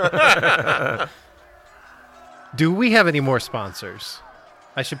 Do we have any more sponsors?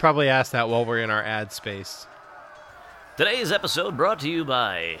 I should probably ask that while we're in our ad space. Today's episode brought to you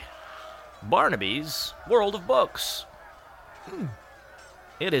by Barnaby's World of Books.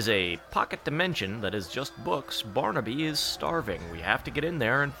 It is a pocket dimension that is just books. Barnaby is starving. We have to get in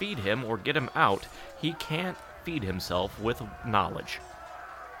there and feed him or get him out. He can't feed himself with knowledge.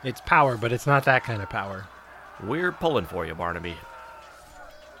 It's power, but it's not that kind of power. We're pulling for you, Barnaby.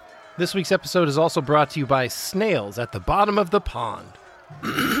 This week's episode is also brought to you by Snails at the Bottom of the Pond.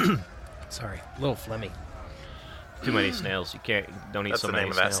 Sorry, a little phlegmy. Too many snails. You don't eat That's so the many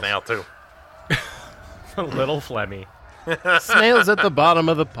name of that snail, too. A little phlegmy. Snails at the bottom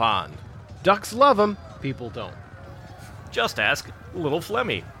of the pond. Ducks love them, people don't. Just ask Little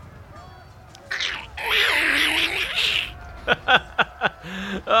Flemmy.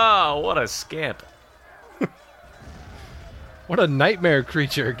 Oh, what a scamp. What a nightmare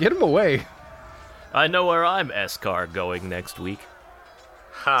creature. Get him away. I know where I'm S-Car going next week.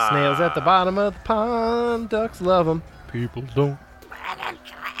 Snails at the bottom of the pond. Ducks love them, people don't.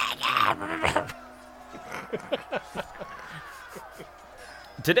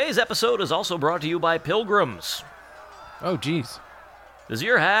 Today's episode is also brought to you by Pilgrims. Oh, geez. Does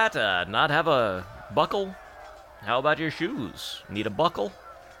your hat not have a buckle? How about your shoes? Need a buckle?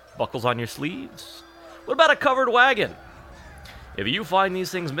 Buckles on your sleeves? What about a covered wagon? If you find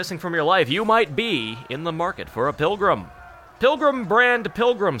these things missing from your life, you might be in the market for a Pilgrim. Pilgrim brand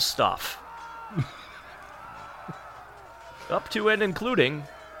Pilgrim stuff. Up to and including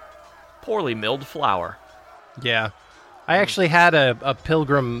poorly milled flour. Yeah. I actually had a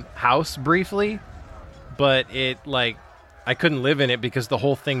pilgrim house briefly, but I couldn't live in it because the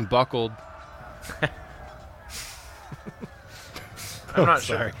whole thing buckled. I'm not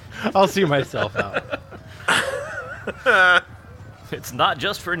Sorry. sure. I'll see myself out. It's not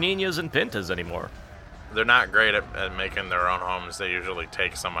just for Ninas and Pintas anymore. They're not great at making their own homes. They usually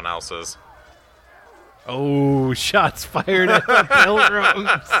take someone else's. Oh, shots fired at the pilgrims.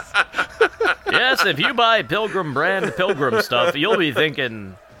 Yes, if you buy Pilgrim brand Pilgrim stuff, you'll be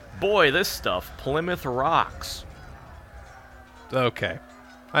thinking, boy, this stuff Plymouth rocks. Okay.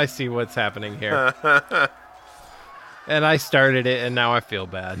 I see what's happening here. And I started it, and now I feel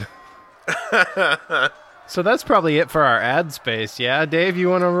bad. So that's probably it for our ad space. Yeah, Dave, you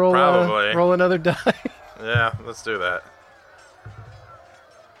want to roll another die? Yeah, let's do that.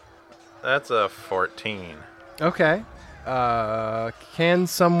 That's a 14. Okay. Can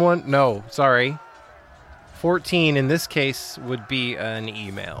someone... No, sorry. 14 in this case would be an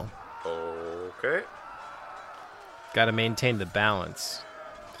email. Okay. Gotta maintain the balance.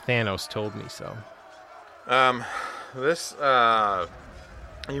 Thanos told me so. This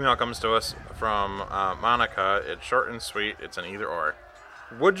email comes to us from Monica. It's short and sweet. It's an either or.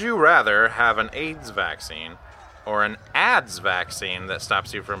 Would you rather have an AIDS vaccine or an ads vaccine that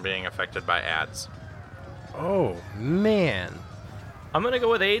stops you from being affected by ads? Oh, man. I'm going to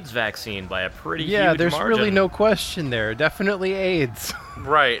go with AIDS vaccine by a pretty huge Yeah, there's margin. really no question there. Definitely AIDS.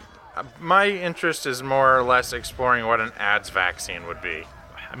 Right. My interest is more or less exploring what an ads vaccine would be.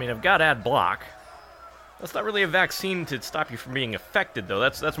 I mean, I've got ad block. That's not really a vaccine to stop you from being affected, though.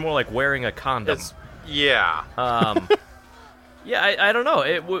 That's more like wearing a condom. Yeah. Yeah, I don't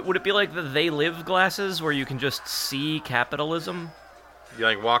know. Would it be like the They Live glasses where you can just see capitalism? You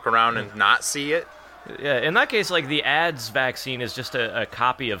like walk around and not see it? Yeah, in that case, like the ads vaccine is just a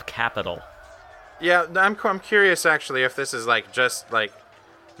copy of Capital. Yeah, I'm curious actually if this is like just like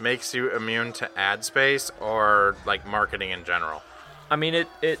makes you immune to ad space or like marketing in general. I mean,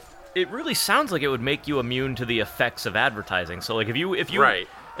 it really sounds like it would make you immune to the effects of advertising. So like if you Right.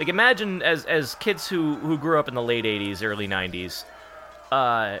 Like imagine as kids who grew up in the late 80s, early 90s,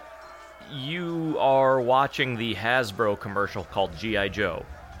 you are watching the Hasbro commercial called G.I. Joe,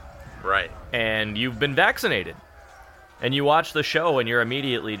 Right. and you've been vaccinated. And you watch the show, and you're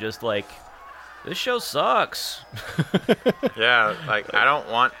immediately just like, this show sucks. Yeah, like, I don't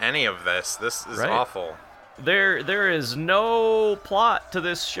want any of this. This is Right. awful. There is no plot to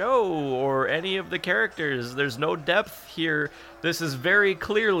this show or any of the characters. There's no depth here. This is very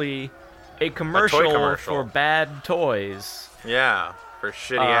clearly a commercial, commercial. for bad toys. Yeah, for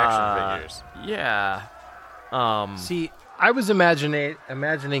shitty action figures. Yeah. See, I was imagining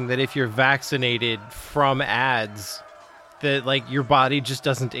that if you're vaccinated from ads, that like your body just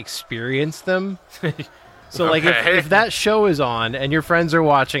doesn't experience them. So like Okay. if that show is on and your friends are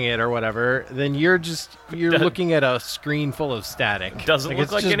watching it or whatever, then you're looking at a screen full of static. Doesn't look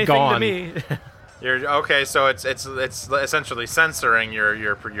it's like just anything gone. to me. You're okay, so it's essentially censoring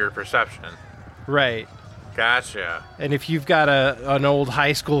your perception. Right. Gotcha. And if you've got an old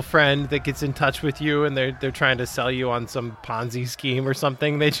high school friend that gets in touch with you and they're trying to sell you on some Ponzi scheme or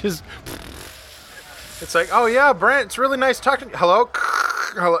something, they just It's like, oh yeah, Brent, it's really nice talking. Hello,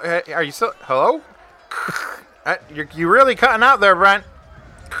 hello. Hey, are you still? Hello? You really cutting out there, Brent.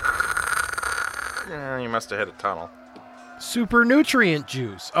 You must have hit a tunnel. super nutrient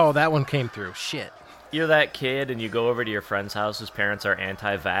juice. Oh, that one came through. Shit. You're that kid, and you go over to your friend's house whose parents are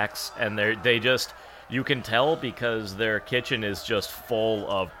anti-vax, and you can tell because their kitchen is just full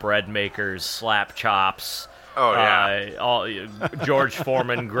of bread makers, slap chops. Oh, yeah. All George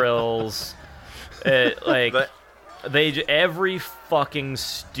Foreman grills. Every fucking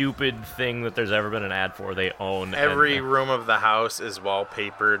stupid thing that there's ever been an ad for, they own. Every room of the house is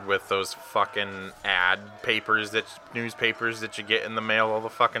wallpapered with those fucking newspapers that you get in the mail all the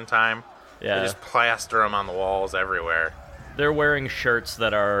fucking time. Yeah. They just plaster them on the walls everywhere. They're wearing shirts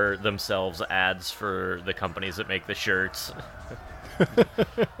that are themselves ads for the companies that make the shirts.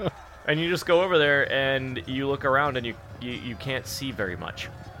 And you just go over there and you look around and you can't see very much.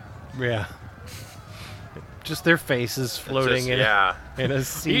 Yeah. Just their faces floating in a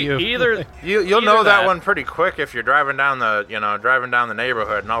sea of... Either You'll know that that. one pretty quick if you're driving down the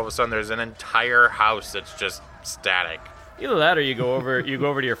neighborhood, and all of a sudden there's an entire house that's just static. Either that, or you go over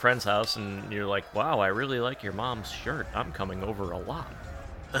to your friend's house and you're like, "Wow, I really like your mom's shirt. I'm coming over a lot."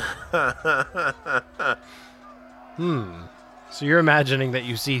 So you're imagining that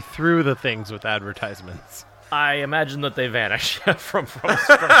you see through the things with advertisements. I imagine that they vanish from your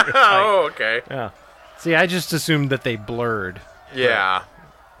sight. Oh, okay. Yeah. See, I just assumed that they blurred. Yeah.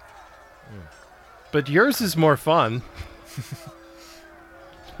 But yours is more fun.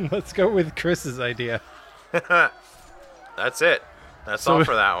 Let's go with Chris's idea. That's it. That's So- all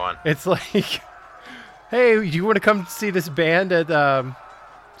for that one. It's like, hey, do you want to come see this band at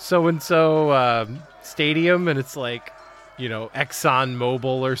so-and-so stadium? And it's like, Exxon Mobil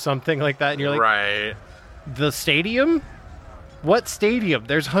or something like that. And you're like, Right. the stadium? What stadium?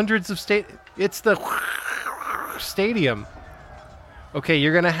 There's hundreds of It's the stadium. Okay,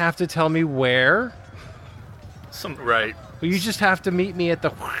 you're going to have to tell me where. Right. Well, you just have to meet me at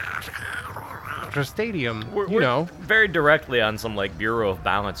the stadium. We're very directly on some like Bureau of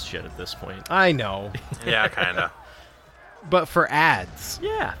Balance shit at this point. I know. Yeah, kind of. But for ads.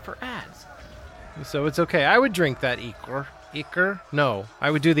 Yeah, for ads. So it's okay. I would drink that Eker. No, I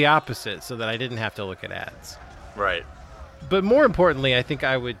would do the opposite so that I didn't have to look at ads. Right. But more importantly, I think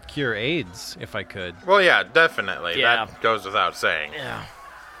I would cure AIDS if I could. Well, yeah, definitely. Yeah. That goes without saying. Yeah.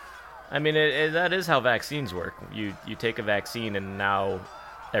 I mean, that is how vaccines work. You take a vaccine, and now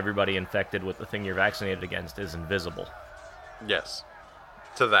everybody infected with the thing you're vaccinated against is invisible. Yes.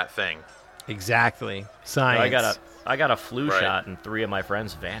 To that thing. Exactly. So Science. I got a flu Right. shot, and 3 of my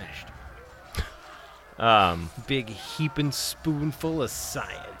friends vanished. Big heaping spoonful of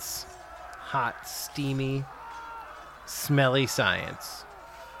science. Hot, steamy, smelly science.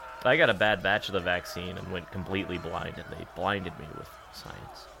 I got a bad batch of the vaccine and went completely blind, and they blinded me with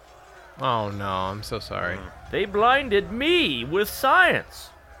science. Oh no, I'm so sorry. They blinded me with science.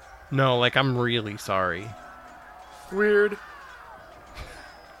 No, like I'm really sorry. Weird.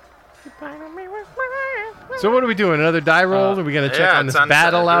 So what are we doing? Another die roll? Are we gonna check on this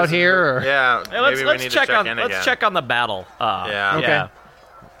battle out here? Or? Yeah. Hey, let's maybe we need check to check on in let's again. check on the battle. Yeah. Okay. Yeah.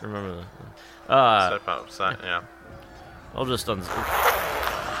 Remember that. Step outside, yeah. I'll just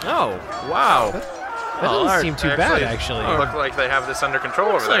Oh, wow. That doesn't seem too bad, actually. Look like they have this under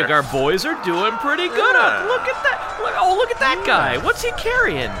control Looks over there. like our boys are doing pretty good. Yeah. Look at that. Look at that guy. What's he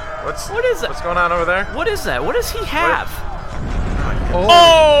carrying? What is that? What's going on over there? What is that? What does he have?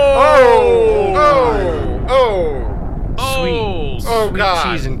 Oh! Sweet, Oh, sweet God.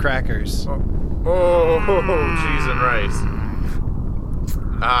 cheese and crackers. Oh, cheese and rice.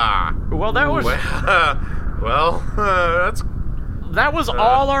 Ah. Well, that was that was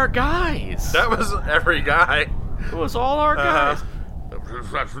all our guys. That was every guy. It was all our guys.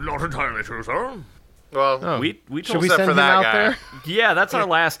 That's not entirely true, sir. Well, We Should told we except send for him that out guy. there? Yeah, that's our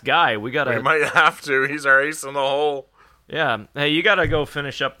last guy. We gotta. we might have to. He's our ace in the hole. Yeah. Hey, you gotta go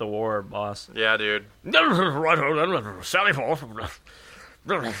finish up the war, boss. Yeah, dude. Right, then. Sally forth.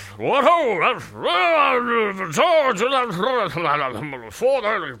 What ho! For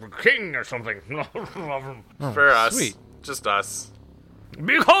the king or something. For us. sweet. Just us.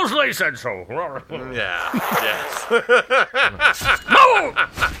 Because they said so. Yeah. Yes. No!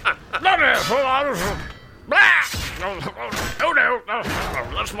 Not it! Oh no!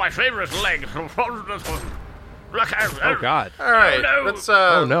 That's my favorite leg. Oh, God. All right. Oh, no. Let's.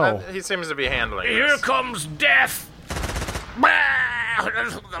 Oh, no. He seems to be handling Here this. comes death.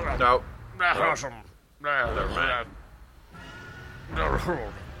 Nope. Awesome. mind.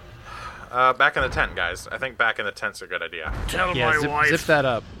 Back in the tent, guys. I think back in the tent's a good idea. Tell Yeah, my wife. zip that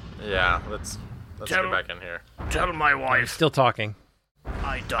up. Yeah. Let's Tell- get back in here. Tell my wife Still talking.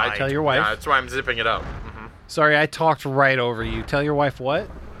 I died. Tell your wife. Yeah, that's why I'm zipping it up. Sorry, I talked right over you. Tell your wife what?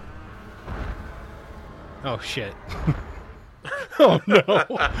 Oh, shit. Oh, no.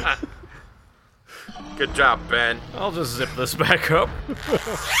 Good job, Ben. I'll just zip this back up.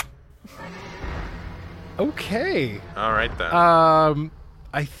 Okay. All right then.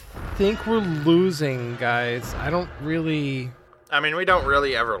 I think we're losing, guys. I don't really... I mean, we don't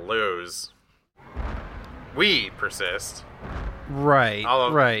really ever lose. We persist. Right,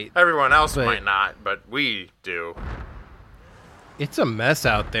 right. Everyone else But- might not, but we do. It's a mess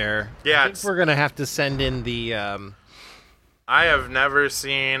out there. Yeah, I think it's- we're gonna have to send in the, I have never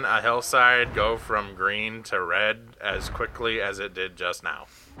seen a hillside go from green to red as quickly as it did just now.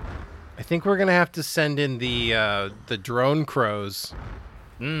 I think we're gonna have to send in the drone crows.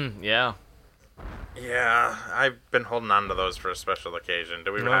 Yeah. Yeah, I've been holding on to those for a special occasion.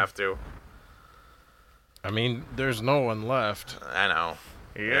 Do we No. have to? I mean, there's no one left. I know.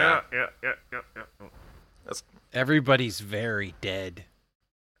 Yeah. That's... Everybody's very dead.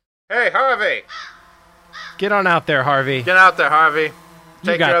 Hey, Harvey! Get on out there, Harvey. Get out there, Harvey.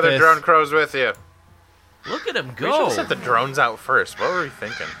 Take got your other this. drone crows with you. Look at him We should go. have sent the drones out first. What were we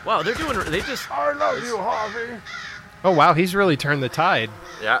thinking? Wow, they're doing. They just. Oh, wow, he's really turned the tide.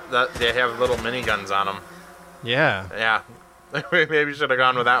 Yeah, they have little miniguns on them. Yeah. Yeah. We maybe should have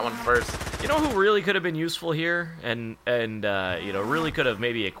gone with that one first. You know who really could have been useful here, and really could have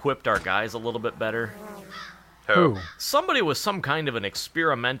maybe equipped our guys a little bit better. Who? Somebody with some kind of an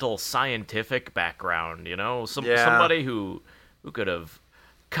experimental scientific background, Yeah. somebody who could have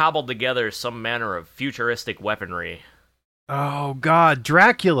cobbled together some manner of futuristic weaponry. Oh, God,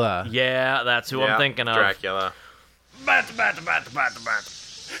 Dracula. Yeah, that's who Yeah, I'm thinking of. Dracula. Bat.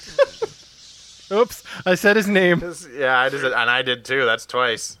 Oops, I said his name. Yeah, I did, and I did too. That's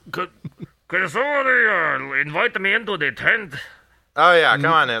twice. Could somebody invite me into the tent? Oh yeah,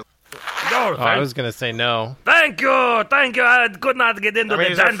 come on in. No, Oh, I was gonna say no. Thank you. I could not get into I mean,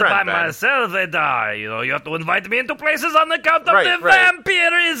 he's our friend, Ben. myself. And, you have to invite me into places on account of Right, the right.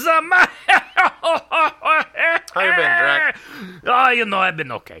 vampirism. How you been, Drac? Oh, I've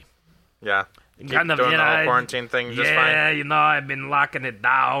been okay. Yeah. Keep Kind of, doing the whole I- quarantine thing just yeah, fine. I've been locking it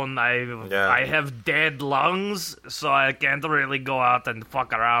down. Yeah. I have dead lungs, so I can't really go out and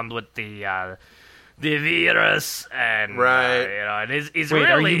fuck around with the virus. And Right. it's Wait,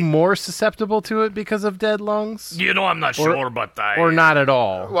 really. are you more susceptible to it because of dead lungs? I'm not sure, but Or not at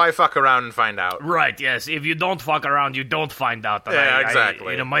all? Why fuck around and find out? Right, yes. If you don't fuck around, you don't find out. And Yeah,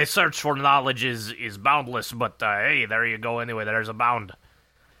 exactly. my search for knowledge is boundless, but hey, there you go. Anyway, there's a bound.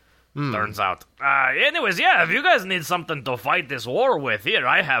 Turns out. Anyways, yeah, if you guys need something to fight this war with, here,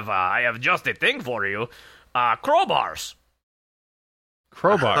 I have just a thing for you. Crowbars.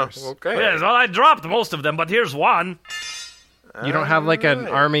 Crowbars. Okay. Yes, well, I dropped most of them, but here's one. You don't have like an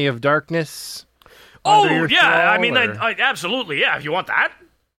Alright. army of darkness? Oh, under your yeah, I thrall, mean, or- I absolutely, yeah, if you want that.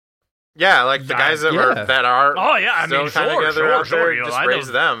 Yeah, like the guys that Yeah. are Oh, yeah, I still mean, kind of sure, together sure, out there, sure, just I'd raise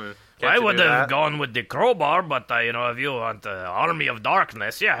have- them. Can't I you would do have that? gone with the crowbar, but, if you want the Army of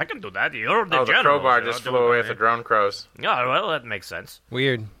Darkness, yeah, I can do that. You're the Oh, the general. crowbar just flew away with the drone crows. Yeah, well, that makes sense.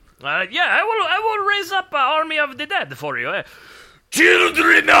 Weird. Yeah, I will raise up Army of the Dead for you.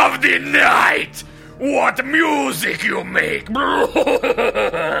 Children of the Night, what music you make!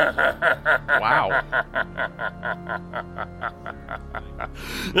 Wow.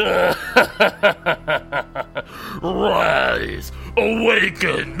 Rise,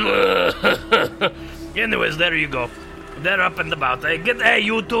 awaken. Anyways, there you go. They're up and about. Hey,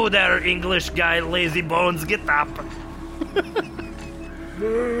 you two there, English guy, lazy bones, get up.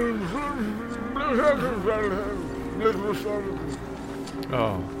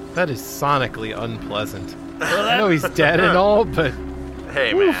 Oh, that is sonically unpleasant. I know he's dead and all, but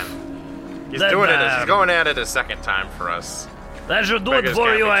Hey, man. He's doing it. He's going at it a second time for us. That should do it Beggars for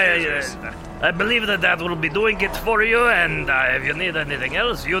can't you. be choosers. I believe that will be doing it for you, and if you need anything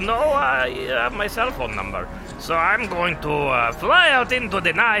else, you know I have my cell phone number. So I'm going to fly out into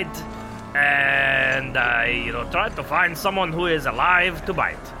the night and, try to find someone who is alive to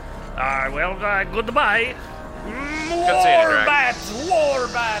bite. Goodbye. Good seeing you, Greg. War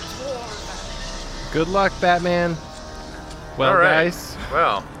bats. good luck, Batman. Well, All right. guys,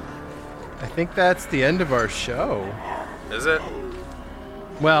 Well, I think that's the end of our show. is it?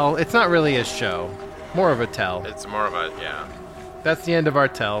 Well, it's not really a show, more of a tell. It's more of a, yeah. That's the end of our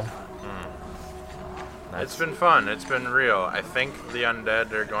tell. It's been fun. It's been real. I think the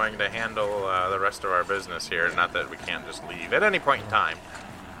undead are going to handle the rest of our business here. Not that we can't just leave at any point in time.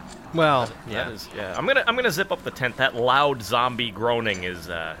 Well, Yeah. I'm gonna zip up the tent. That loud zombie groaning is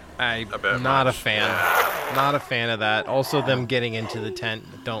I'm bit not much. a fan. Not a fan of that. Also, them getting into the tent,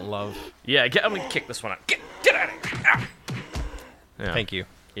 don't love. yeah. I'm gonna kick this one out. Get out of here. Ah. Yeah. Thank you.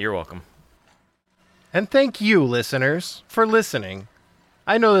 You're welcome. And thank you, listeners, for listening.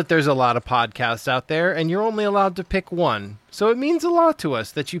 I know that there's a lot of podcasts out there, and you're only allowed to pick one, so it means a lot to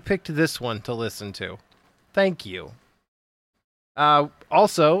us that you picked this one to listen to. Thank you.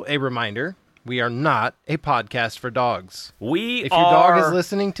 Also, a reminder, we are not a podcast for dogs. We If your dog is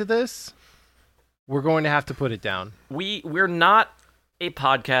listening to this, we're going to have to put it down. We're not a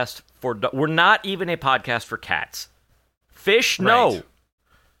podcast for we're not even a podcast for cats. Fish, no. Right.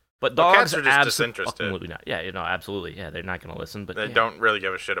 But Well, dogs cats are just absolutely disinterested. not. Yeah, absolutely. Yeah, they're not going to listen. But They yeah. don't really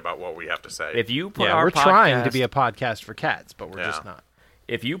give a shit about what we have to say. If you put Yeah, our we're trying to podcast- be a podcast for cats, but we're just Yeah. not.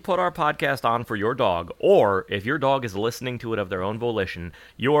 If you put our podcast on for your dog, or if your dog is listening to it of their own volition,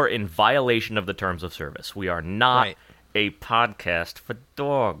 you're in violation of the terms of service. We are not Right. a podcast for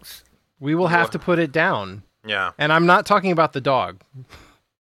dogs. We will have to put it down. yeah. And I'm not talking about the dog.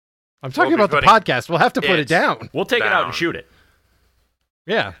 I'm talking We'll about be the putting podcast. We'll have to put it it down. We'll take it out Down. and shoot it.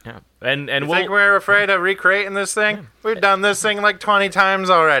 Yeah. Yeah, and You we'll think we're afraid of recreating this thing? We've done this thing like 20 times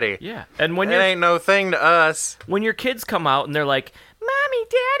already. yeah. And when It you ain't no thing to us. when your kids come out and they're like, "Mommy,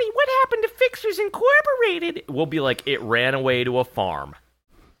 Daddy, what happened to Fixers Incorporated?" We'll be like, "It ran away to a farm."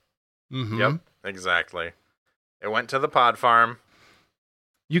 Mm-hmm. Yep, exactly. It went to the pod farm.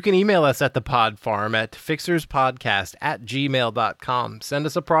 You can email us at thepodfarm at fixerspodcast@gmail.com. Send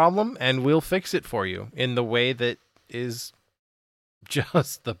us a problem, and we'll fix it for you in the way that is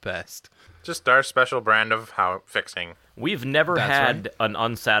just the best. Just our special brand of how fixing. We've never That's had right. an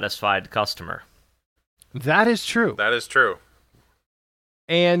unsatisfied customer. That is true. That is true.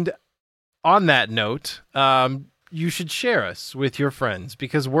 And on that note, you should share us with your friends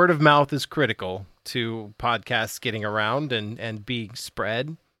because word of mouth is critical to podcasts getting around and being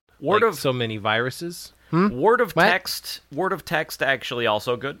spread. Word like of so many viruses. word of What? text. Word of text actually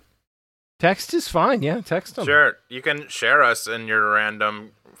also good. Text is fine. Yeah, text them. Sure, you can share us in your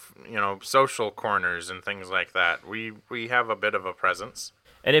random, social corners and things like that. We have a bit of a presence.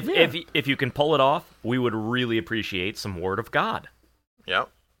 And if you can pull it off, we would really appreciate some word of God. Yep.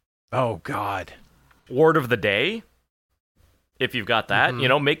 Oh, God. Word of the day. If you've got that,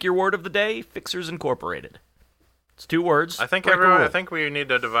 make your word of the day Fixers Incorporated. It's 2 words. I think Break a rule. I think we need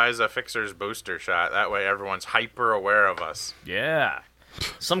to devise a Fixer's booster shot. That way, everyone's hyper aware of us. Yeah.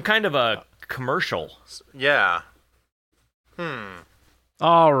 Some kind of a commercial. Yeah.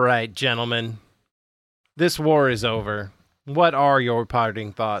 All right, gentlemen. This war is over. What are your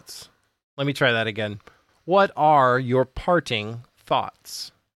parting thoughts? Let me try that again. What are your parting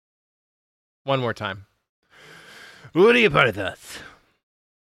thoughts? One more time. What are your parting thoughts?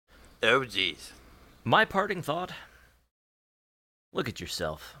 Oh, jeez. My parting thought. Look at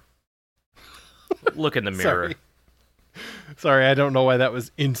yourself. Look in the mirror. Sorry, I don't know why that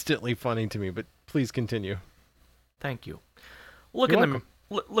was instantly funny to me, but please continue. Thank you. Look You're in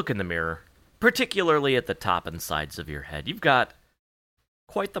look in the mirror, particularly at the top and sides of your head. You've got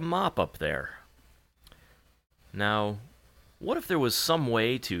quite the mop up there. Now, what if there was some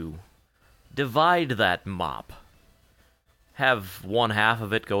way to divide that mop? Have one half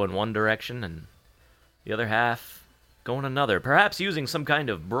of it go in one direction and the other half go in another, perhaps using some kind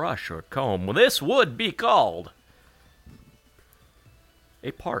of brush or comb. Well, this would be called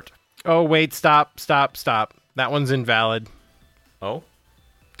a part. Oh, wait, stop. That one's invalid. Oh?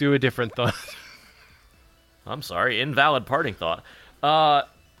 Do a different thought. I'm sorry, invalid parting thought.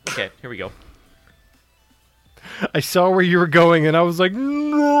 Okay, here we go. I saw where you were going, and I was like,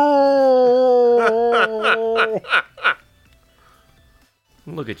 no!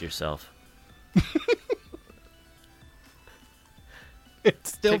 Look at yourself.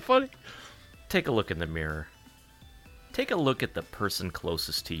 It's still funny. Take a look in the mirror. Take a look at the person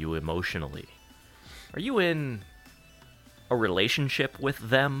closest to you emotionally. Are you in a relationship with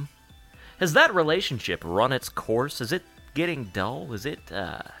them? Has that relationship run its course? Is it getting dull? Is it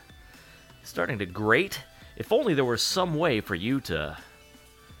starting to grate? If only there was some way for you to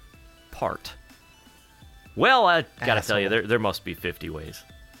part. Well, I gotta tell you, there must be 50 ways.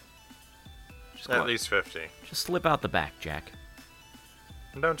 At least 50. Just slip out the back, Jack.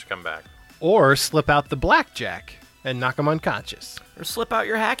 Don't you come back. Or slip out the blackjack and knock them unconscious. Or slip out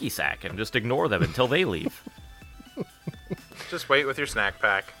your hacky sack and just ignore them until they leave. Just wait with your snack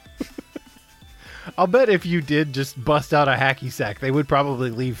pack. I'll bet if you did just bust out a hacky sack, they would probably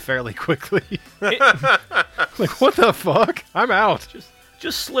leave fairly quickly. Like, what the fuck? I'm out.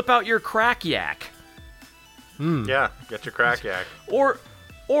 Just slip out your crack yak. Yeah, get your crack yak. Or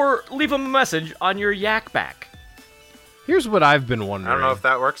leave them a message on your yak back. Here's what I've been wondering. I don't know if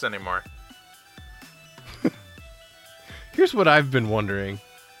that works anymore. Here's what I've been wondering.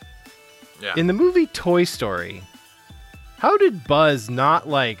 Yeah. In the movie Toy Story, how did Buzz not,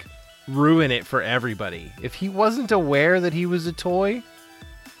 like, ruin it for everybody? If he wasn't aware that he was a toy,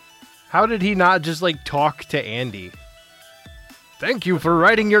 how did he not just, like, talk to Andy? Thank you for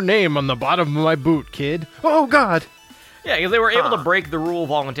writing your name on the bottom of my boot, kid. Oh, God. Yeah, because they were able to break the rule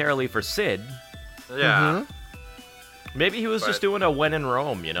voluntarily for Sid. Yeah. Maybe he was just doing a when in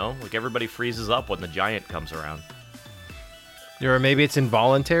Rome, you know? Like everybody freezes up when the giant comes around. Or maybe it's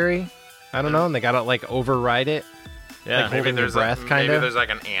involuntary. I don't know, and they gotta, like, override it. Yeah, like holding their breath, kind Maybe of. there's like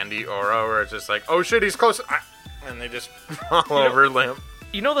an Andy aura where it's just like, oh shit, he's close. And they just fall over limp.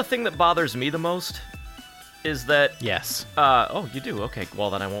 You know the thing that bothers me the most? Is that... Yes. Oh, you do? Okay, well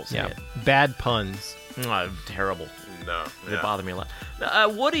then I won't say it. Bad puns. Terrible. No. They bother me a lot.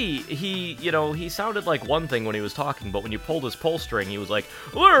 Woody, he sounded like one thing when he was talking, but when you pulled his pull string, he was like,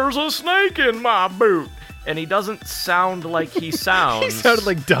 "There's a snake in my boot," and he doesn't sound like he sounds. He sounded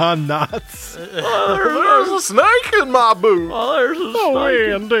like Don Knotts. There's a snake in my boot. Oh, there's a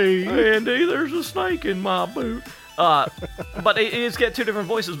snake. Andy. Andy, there's a snake in my boot. But it is get two different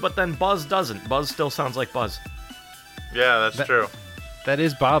voices, but then Buzz doesn't. Buzz still sounds like Buzz. Yeah, that's true. That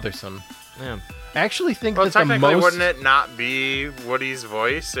is bothersome. Yeah. I actually think Well, that the technically, most... wouldn't it not be Woody's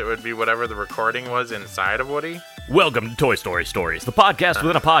voice? It would be whatever the recording was inside of Woody. Welcome to Toy Story Stories, the podcast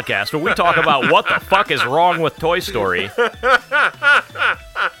within a podcast where we talk about what the fuck is wrong with Toy Story.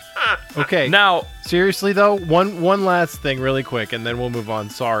 Okay. Now, seriously though, one last thing really quick, and then we'll move on.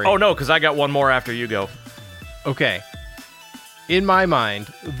 Sorry. oh no, because I got one more after you go. Okay. In my mind,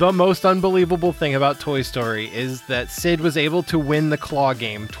 the most unbelievable thing about Toy Story is that Sid was able to win the claw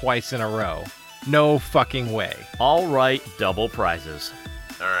game twice in a row. No fucking way. All right, double prizes.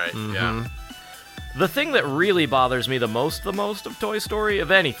 All right, yeah. The thing that really bothers me the most of Toy Story, of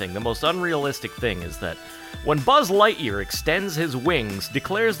anything, the most unrealistic thing, is that when Buzz Lightyear extends his wings,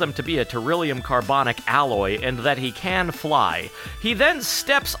 declares them to be a beryllium carbonic alloy, and that he can fly, he then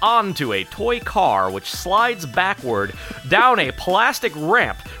steps onto a toy car which slides backward down a plastic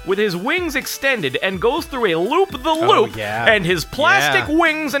ramp with his wings extended and goes through a loop-the-loop, yeah. and his plastic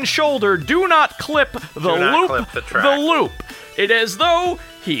wings and shoulder do not clip the loop. It is as though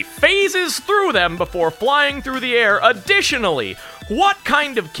he phases through them before flying through the air. Additionally, what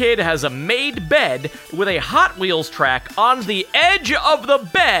kind of kid has a made bed with a Hot Wheels track on the edge of the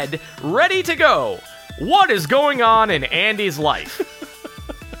bed, ready to go? What is going on in Andy's life?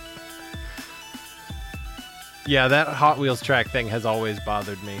 Yeah, that Hot Wheels track thing has always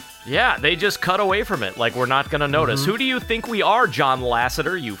bothered me. Yeah, they just cut away from it like we're not gonna notice. Who do you think we are, John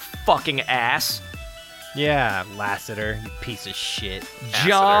Lasseter, you fucking ass? Yeah, Lasseter, you piece of shit.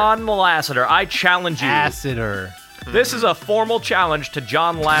 John Lasseter, I challenge you. Lasseter. This is a formal challenge to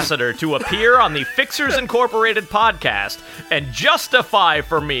John Lasseter to appear on the Fixers Incorporated podcast and justify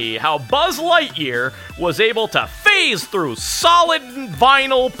for me how Buzz Lightyear was able to phase through solid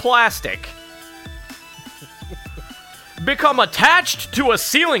vinyl plastic, become attached to a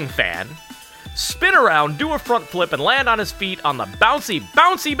ceiling fan, spin around, do a front flip, and land on his feet on the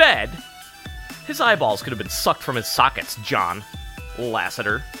bouncy bed. His eyeballs could have been sucked from his sockets, John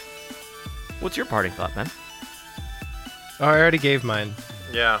Lasseter. What's your parting thought, man? Oh, I already gave mine.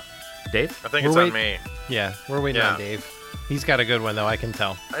 Yeah. Dave? I think it's on me. Yeah, we're waiting on Dave. He's got a good one, though, I can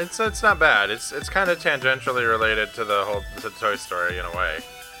tell. It's not bad. It's kind of tangentially related to the Toy Story in a way.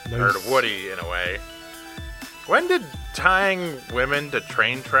 Nice. Or to Woody in a way. When did tying women to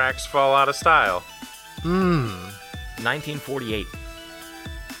train tracks fall out of style? 1948.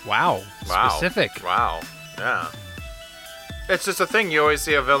 Wow. Specific. Wow. Yeah. It's just a thing you always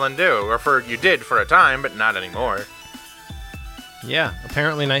see a villain do, or you did for a time, but not anymore. Yeah,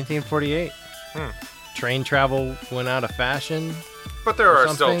 apparently 1948. Train travel went out of fashion. But there Or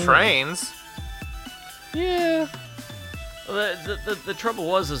are still something. trains. Yeah. The trouble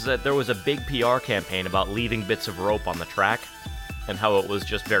was that there was a big PR campaign about leaving bits of rope on the track and how it was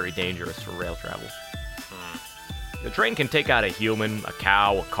just very dangerous for rail travel. The train can take out a human, a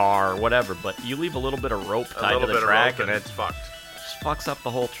cow, a car, whatever, but you leave a little bit of rope tied to the track and it's fucked. just fucks up the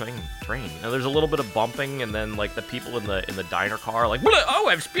whole train. You know, there's a little bit of bumping, and then like the people in the diner car are like, "Oh,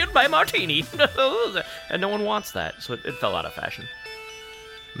 I've spilled my martini," and no one wants that, so it fell out of fashion.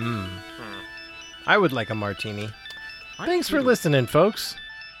 I would like a martini. Thanks for listening, folks.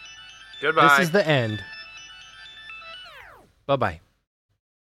 Goodbye. This is the end. Bye-bye.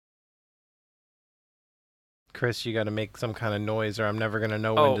 Chris, you got to make some kind of noise, or I'm never going to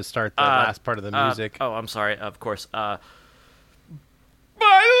know when to start the last part of the music. I'm sorry. Of course. My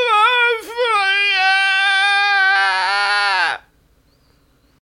love for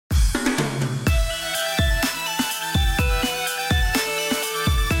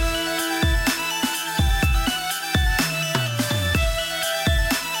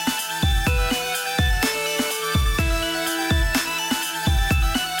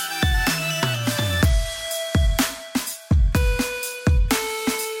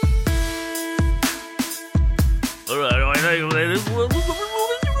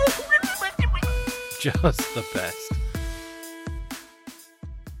Just the best.